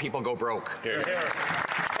before people go broke?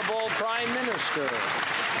 Honourable Prime Minister.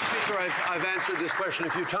 Speaker, I've answered this question a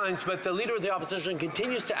few times, but the Leader of the Opposition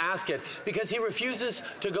continues to ask it because he refuses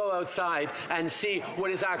to go outside and see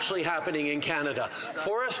what is actually happening in Canada.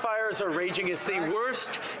 Forest fires are raging. It's the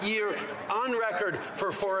worst year on record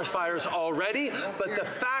for forest fires already, but the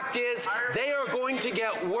fact is they are going to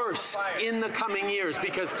get worse in the coming years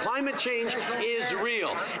because climate change is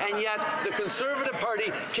real, and yet the Conservative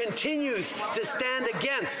Party continues to stand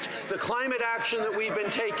against the climate action that we've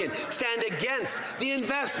been taking, stand against the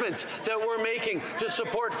investments that we're making to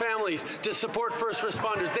support families, to support first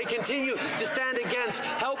responders. They continue to stand against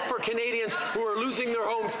help for Canadians who are losing their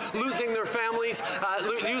homes, losing their families,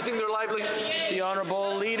 losing their livelihood. The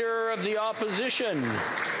Honourable Leader of the Opposition.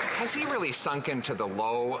 Has he really sunk into the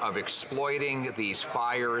low of exploiting these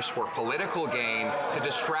fires for political gain to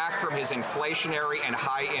distract from his inflationary and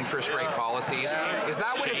high interest rate policies? Is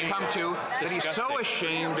that what it's come to? That he's so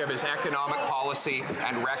ashamed of his economic policy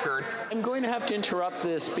and record? I'm going to have to interrupt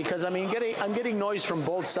this because I'm getting noise from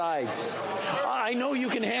both sides. I know you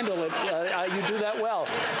can handle it. You do that well.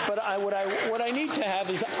 But what I need to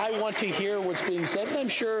have is I want to hear what's being said, and I'm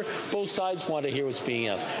sure both sides want to hear what's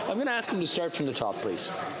being said. I'm going to ask him to start from the top,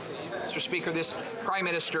 please. Mr. Speaker, this Prime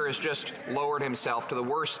Minister has just lowered himself to the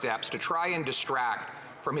worst steps to try and distract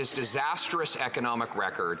from his disastrous economic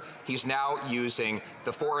record. He's now using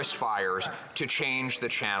the forest fires to change the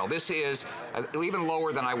channel. This is even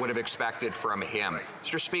lower than I would have expected from him.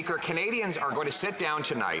 Mr. Speaker, Canadians are going to sit down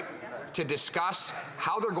tonight to discuss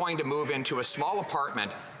how they're going to move into a small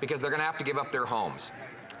apartment because they're going to have to give up their homes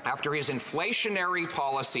after his inflationary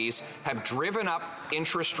policies have driven up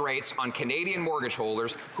interest rates on Canadian mortgage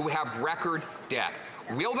holders who have record debt.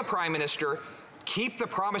 Will the Prime Minister keep the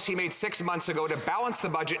promise he made 6 months ago to balance the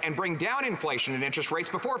budget and bring down inflation and interest rates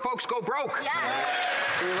before folks go broke?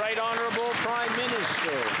 The Right Honourable Prime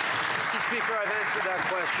Minister. Mr. Speaker, I've answered that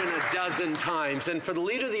question a dozen times. And for the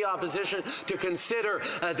Leader of the Opposition to consider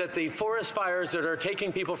that the forest fires that are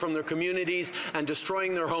taking people from their communities and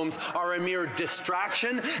destroying their homes are a mere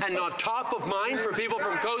distraction and not top of mind for people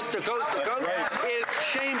from coast to coast to coast is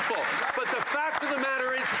shameful. But the fact of the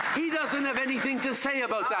matter is he doesn't have anything to say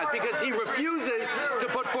about that because he refuses to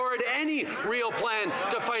put forward any real plan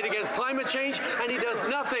to fight against climate change, and he does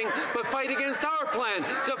nothing but fight against our plan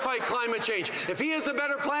to fight climate change. If he has a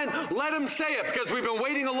better plan, let him say it, because we've been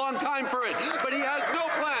waiting a long time for it. But he has no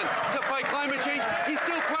plan to fight climate change. He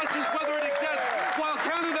still questions whether it exists while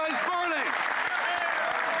Canada is burning.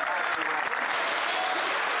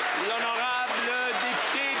 L'honorable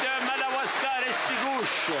député de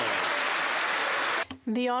Madawaska-Restigouche.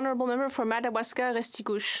 The Honourable Member for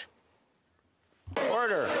Madawaska-Restigouche.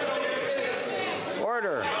 Order.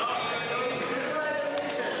 Order.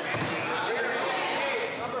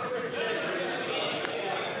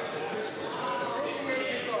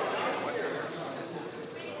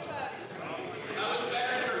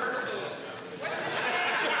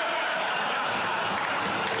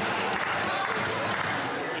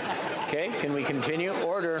 Okay, can we continue?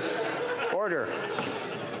 Order. Order.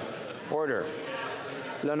 Order.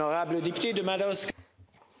 L'honorable député de Madawaska.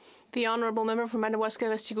 The Honourable Member for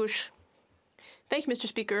Madawaska-Restigouche. Thank you, Mr.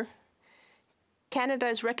 Speaker. Canada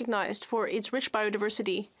is recognized for its rich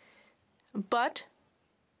biodiversity, but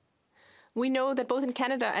we know that both in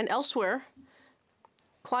Canada and elsewhere,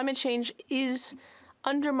 climate change is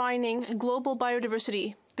undermining global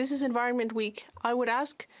biodiversity. This is Environment Week. I would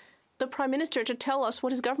ask the Prime Minister to tell us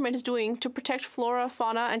what his government is doing to protect flora,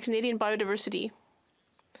 fauna, and Canadian biodiversity.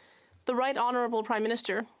 The Right Honourable Prime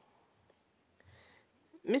Minister.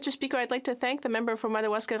 Mr. Speaker, I'd like to thank the member for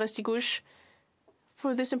Madawaska-Restigouche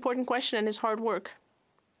for this important question and his hard work.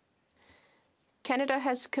 Canada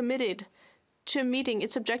has committed to meeting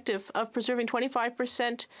its objective of preserving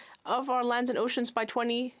 25% of our lands and oceans by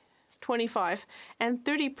 2025 and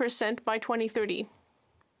 30% by 2030.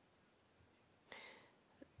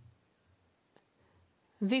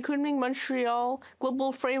 The Kunming-Montreal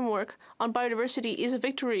Global Framework on Biodiversity is a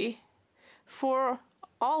victory for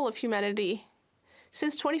all of humanity.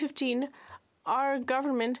 Since 2015, our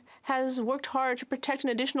government has worked hard to protect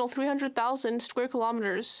an additional 300,000 square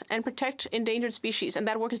kilometers and protect endangered species, and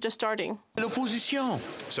that work is just starting. L'opposition.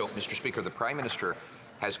 So, Mr. Speaker, the Prime Minister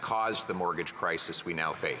has caused the mortgage crisis we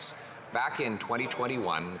now face. Back in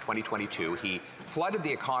 2021, 2022, he flooded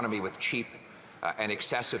the economy with cheap and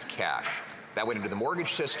excessive cash. That went into the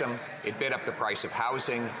mortgage system. It bid up the price of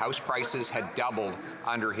housing. House prices had doubled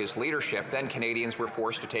under his leadership. Then Canadians were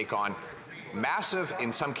forced to take on massive,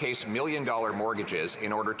 in some cases, million-dollar mortgages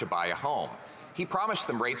in order to buy a home. He promised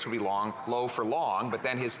them rates would be low for long, but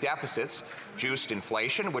then his deficits juiced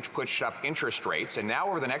inflation, which pushed up interest rates. And now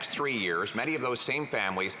over the next 3 years, many of those same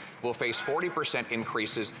families will face 40%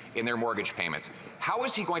 increases in their mortgage payments. How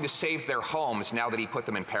is he going to save their homes now that he put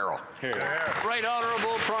them in peril? Right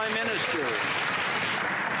Honourable Prime Minister.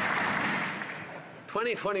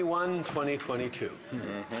 2021, 2022.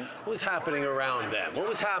 What was happening around then? What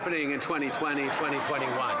was happening in 2020,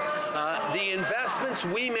 2021? The investments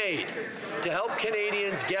we made to help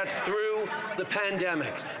Canadians get through the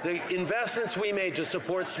pandemic, the investments we made to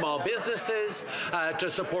support small businesses, to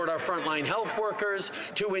support our frontline health workers,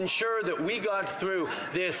 to ensure that we got through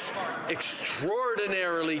this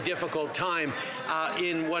extraordinarily difficult time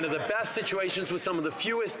in one of the best situations with some of the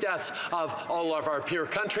fewest deaths of all of our peer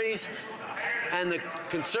countries. And the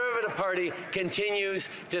Conservative Party continues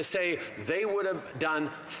to say they would have done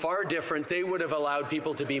far different. They would have allowed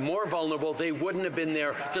people to be more vulnerable. They wouldn't have been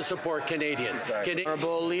there to support Canadians.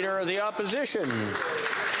 Honourable Leader of the Opposition.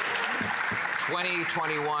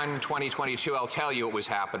 2021, 2022, I'll tell you what was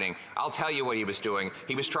happening. I'll tell you what he was doing.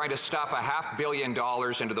 He was trying to stuff $500 million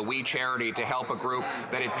into the We Charity to help a group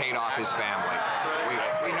that had paid off his family.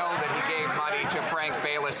 We know that he gave money to Frank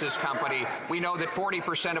Bayless's company. We know that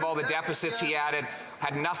 40% of all the deficits he added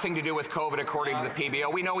had nothing to do with COVID, according to the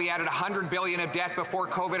PBO. We know he added $100 billion of debt before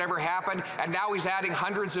COVID ever happened, and now he's adding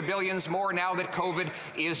hundreds of billions more now that COVID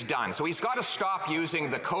is done. So he's got to stop using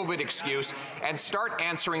the COVID excuse and start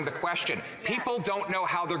answering the question. People don't know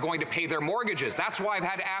how they're going to pay their mortgages. That's why I've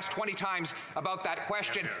had to ask 20 times about that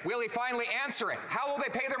question. Will he finally answer it? How will they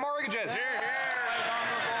pay their mortgages? Right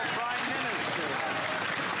Honourable Prime Minister.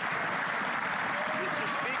 Mr.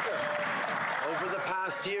 Speaker, over the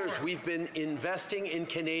past years, we've been investing in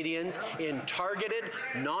Canadians in targeted,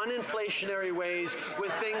 non-inflationary ways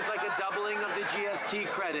with things like a doubling of the GST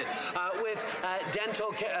credit, with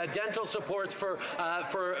dental supports for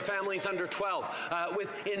families under 12,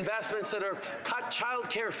 with investments that have cut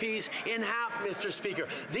childcare fees in half, Mr. Speaker.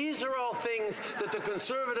 These are all things that the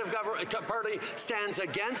Conservative Party stands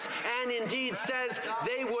against and indeed says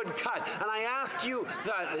they would cut. And I ask you,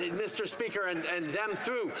 Mr. Speaker, and them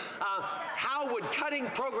through, how would cutting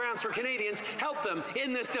programs for Canadians help them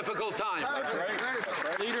in this difficult time? That's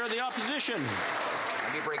right. Leader of the Opposition.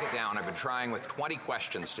 Let me break it down. I've been trying with 20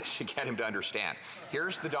 questions to get him to understand.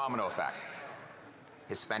 Here's the domino effect.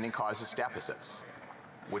 His spending causes deficits,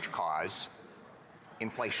 which cause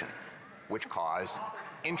inflation, which cause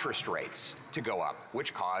interest rates to go up,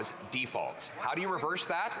 which cause defaults. How do you reverse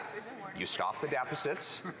that? You stop the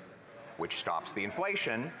deficits, which stops the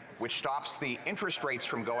inflation, which stops the interest rates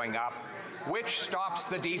from going up, which stops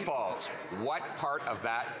the defaults. What part of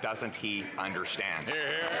that doesn't he understand? The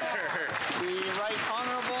Right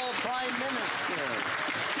Honourable Prime Minister.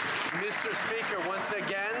 Mr. Speaker, once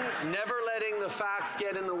again, never letting the facts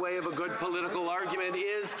get in the way of a good political argument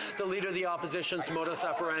is the Leader of the Opposition's modus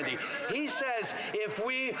operandi. He says if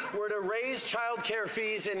we were to raise childcare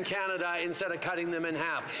fees in Canada instead of cutting them in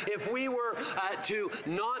half, if we were to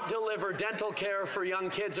not deliver dental care for young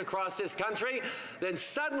kids across this country, then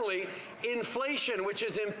suddenly inflation, which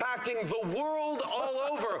is impacting the world all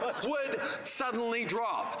over, would suddenly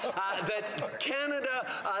drop. That Canada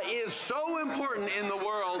is so important in the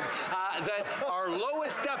world that our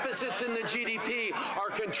lowest deficits in the GDP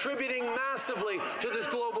are contributing massively to this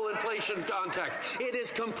global inflation context. It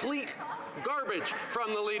is complete garbage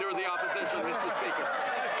from the Leader of the Opposition, Mr. Speaker.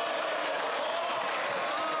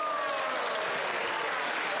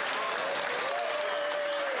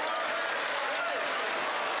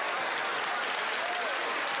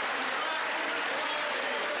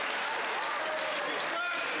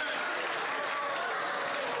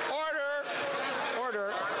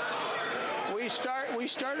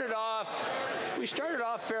 We started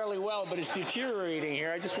off fairly well, but it's deteriorating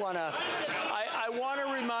here. I just want to, I want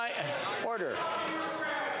to remind, order.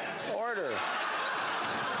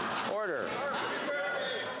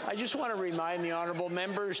 I just want to remind the honourable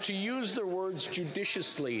members to use their words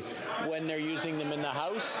judiciously when they're using them in the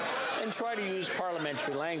House and try to use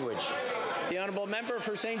parliamentary language. The honourable member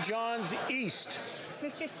for St. John's East.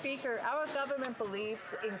 Mr. Speaker, our government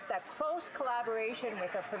believes that close collaboration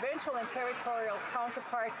with our provincial and territorial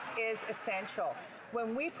counterparts is essential.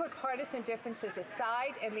 When we put partisan differences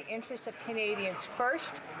aside and the interests of Canadians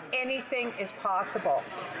first, anything is possible.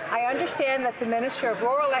 I understand that the Minister of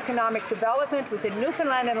Rural Economic Development was in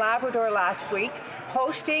Newfoundland and Labrador last week,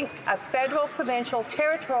 hosting a federal, provincial,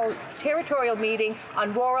 territorial meeting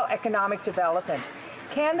on rural economic development.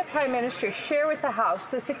 Can the Prime Minister share with the House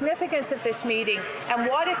the significance of this meeting and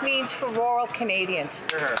what it means for rural Canadians?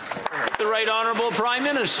 The Right Honourable Prime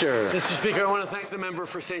Minister. Mr. Speaker, I want to thank the member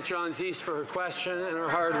for St. John's East for her question and her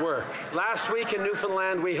hard work. Last week in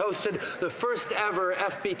Newfoundland, we hosted the first ever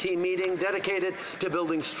FPT meeting dedicated to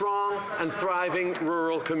building strong and thriving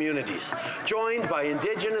rural communities. Joined by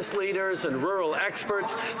Indigenous leaders and rural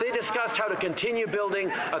experts, they discussed how to continue building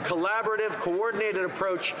a collaborative, coordinated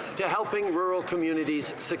approach to helping rural communities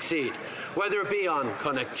succeed. Whether it be on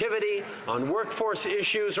connectivity, on workforce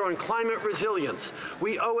issues, or on climate resilience,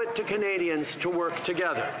 we owe it to Canadians to work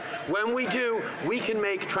together. When we do, we can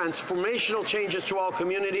make transformational changes to all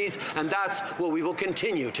communities, and that's what we will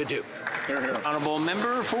continue to do. Honourable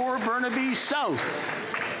Member for Burnaby South.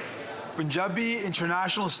 Punjabi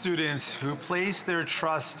international students who place their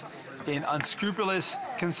trust in unscrupulous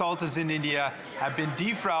consultants in India have been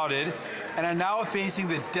defrauded and are now facing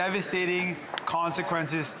the devastating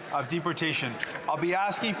consequences of deportation. I'll be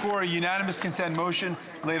asking for a unanimous consent motion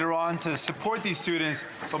later on to support these students,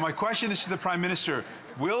 but my question is to the Prime Minister.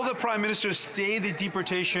 Will the Prime Minister stay the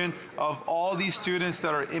deportation of all these students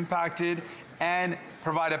that are impacted and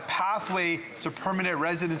provide a pathway to permanent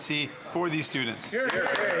residency for these students?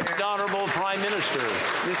 The Honourable Prime Minister.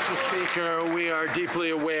 Mr. Speaker, we are deeply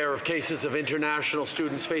aware of cases of international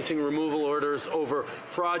students facing removal orders over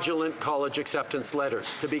fraudulent college acceptance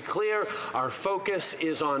letters. To be clear, our focus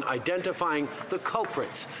is on identifying the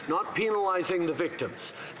culprits, not penalizing the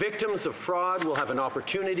victims. Victims of fraud will have an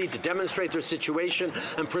opportunity to demonstrate their situation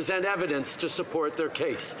and present evidence to support their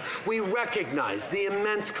case. We recognize the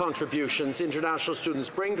immense contributions international students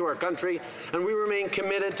bring to our country, and we remain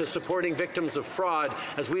committed to supporting victims of fraud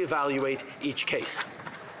as we evaluate each case.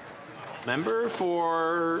 Member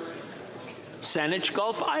for Saanich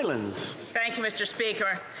Gulf Islands. Thank you, Mr.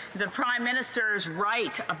 Speaker. The Prime Minister is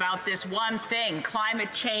right about this one thing.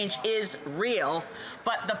 Climate change is real,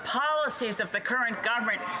 but the policies of the current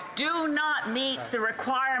government do not meet the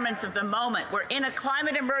requirements of the moment. We're in a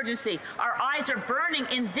climate emergency. Our eyes are burning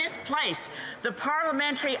in this place. The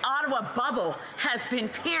parliamentary Ottawa bubble has been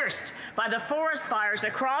pierced by the forest fires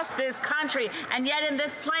across this country, and yet in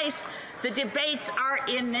this place, the debates are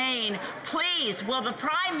inane. Please, will the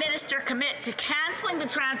Prime Minister commit to cancelling the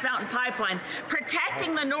Trans Mountain Pipeline,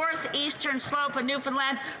 protecting the northeastern slope of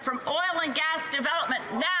Newfoundland from oil and gas development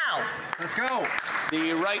now? Let's go.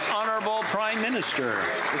 The Right Honourable Prime Minister.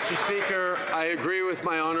 Mr. Speaker, I agree with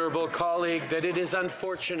my honourable colleague that it is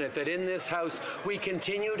unfortunate that in this House we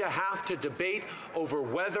continue to have to debate over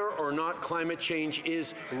whether or not climate change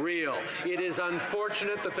is real. It is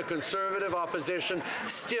unfortunate that the Conservative opposition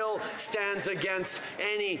still stands against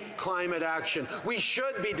any climate action. We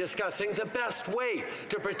should be discussing the best way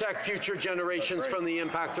to protect future generations from the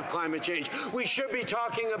impacts of climate change. We should be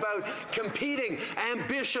talking about competing,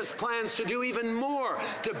 ambitious plans to do even more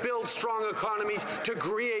to build strong economies, to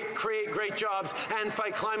create great jobs and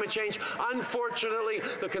fight climate change. Unfortunately,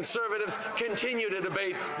 the Conservatives continue to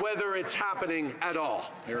debate whether it's happening at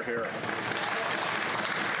all. Hear, hear.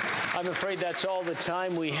 I'm afraid that's all the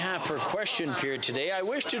time we have for question period today. I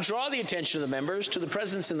wish to draw the attention of the members to the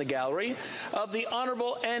presence in the gallery of the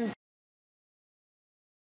Honourable N.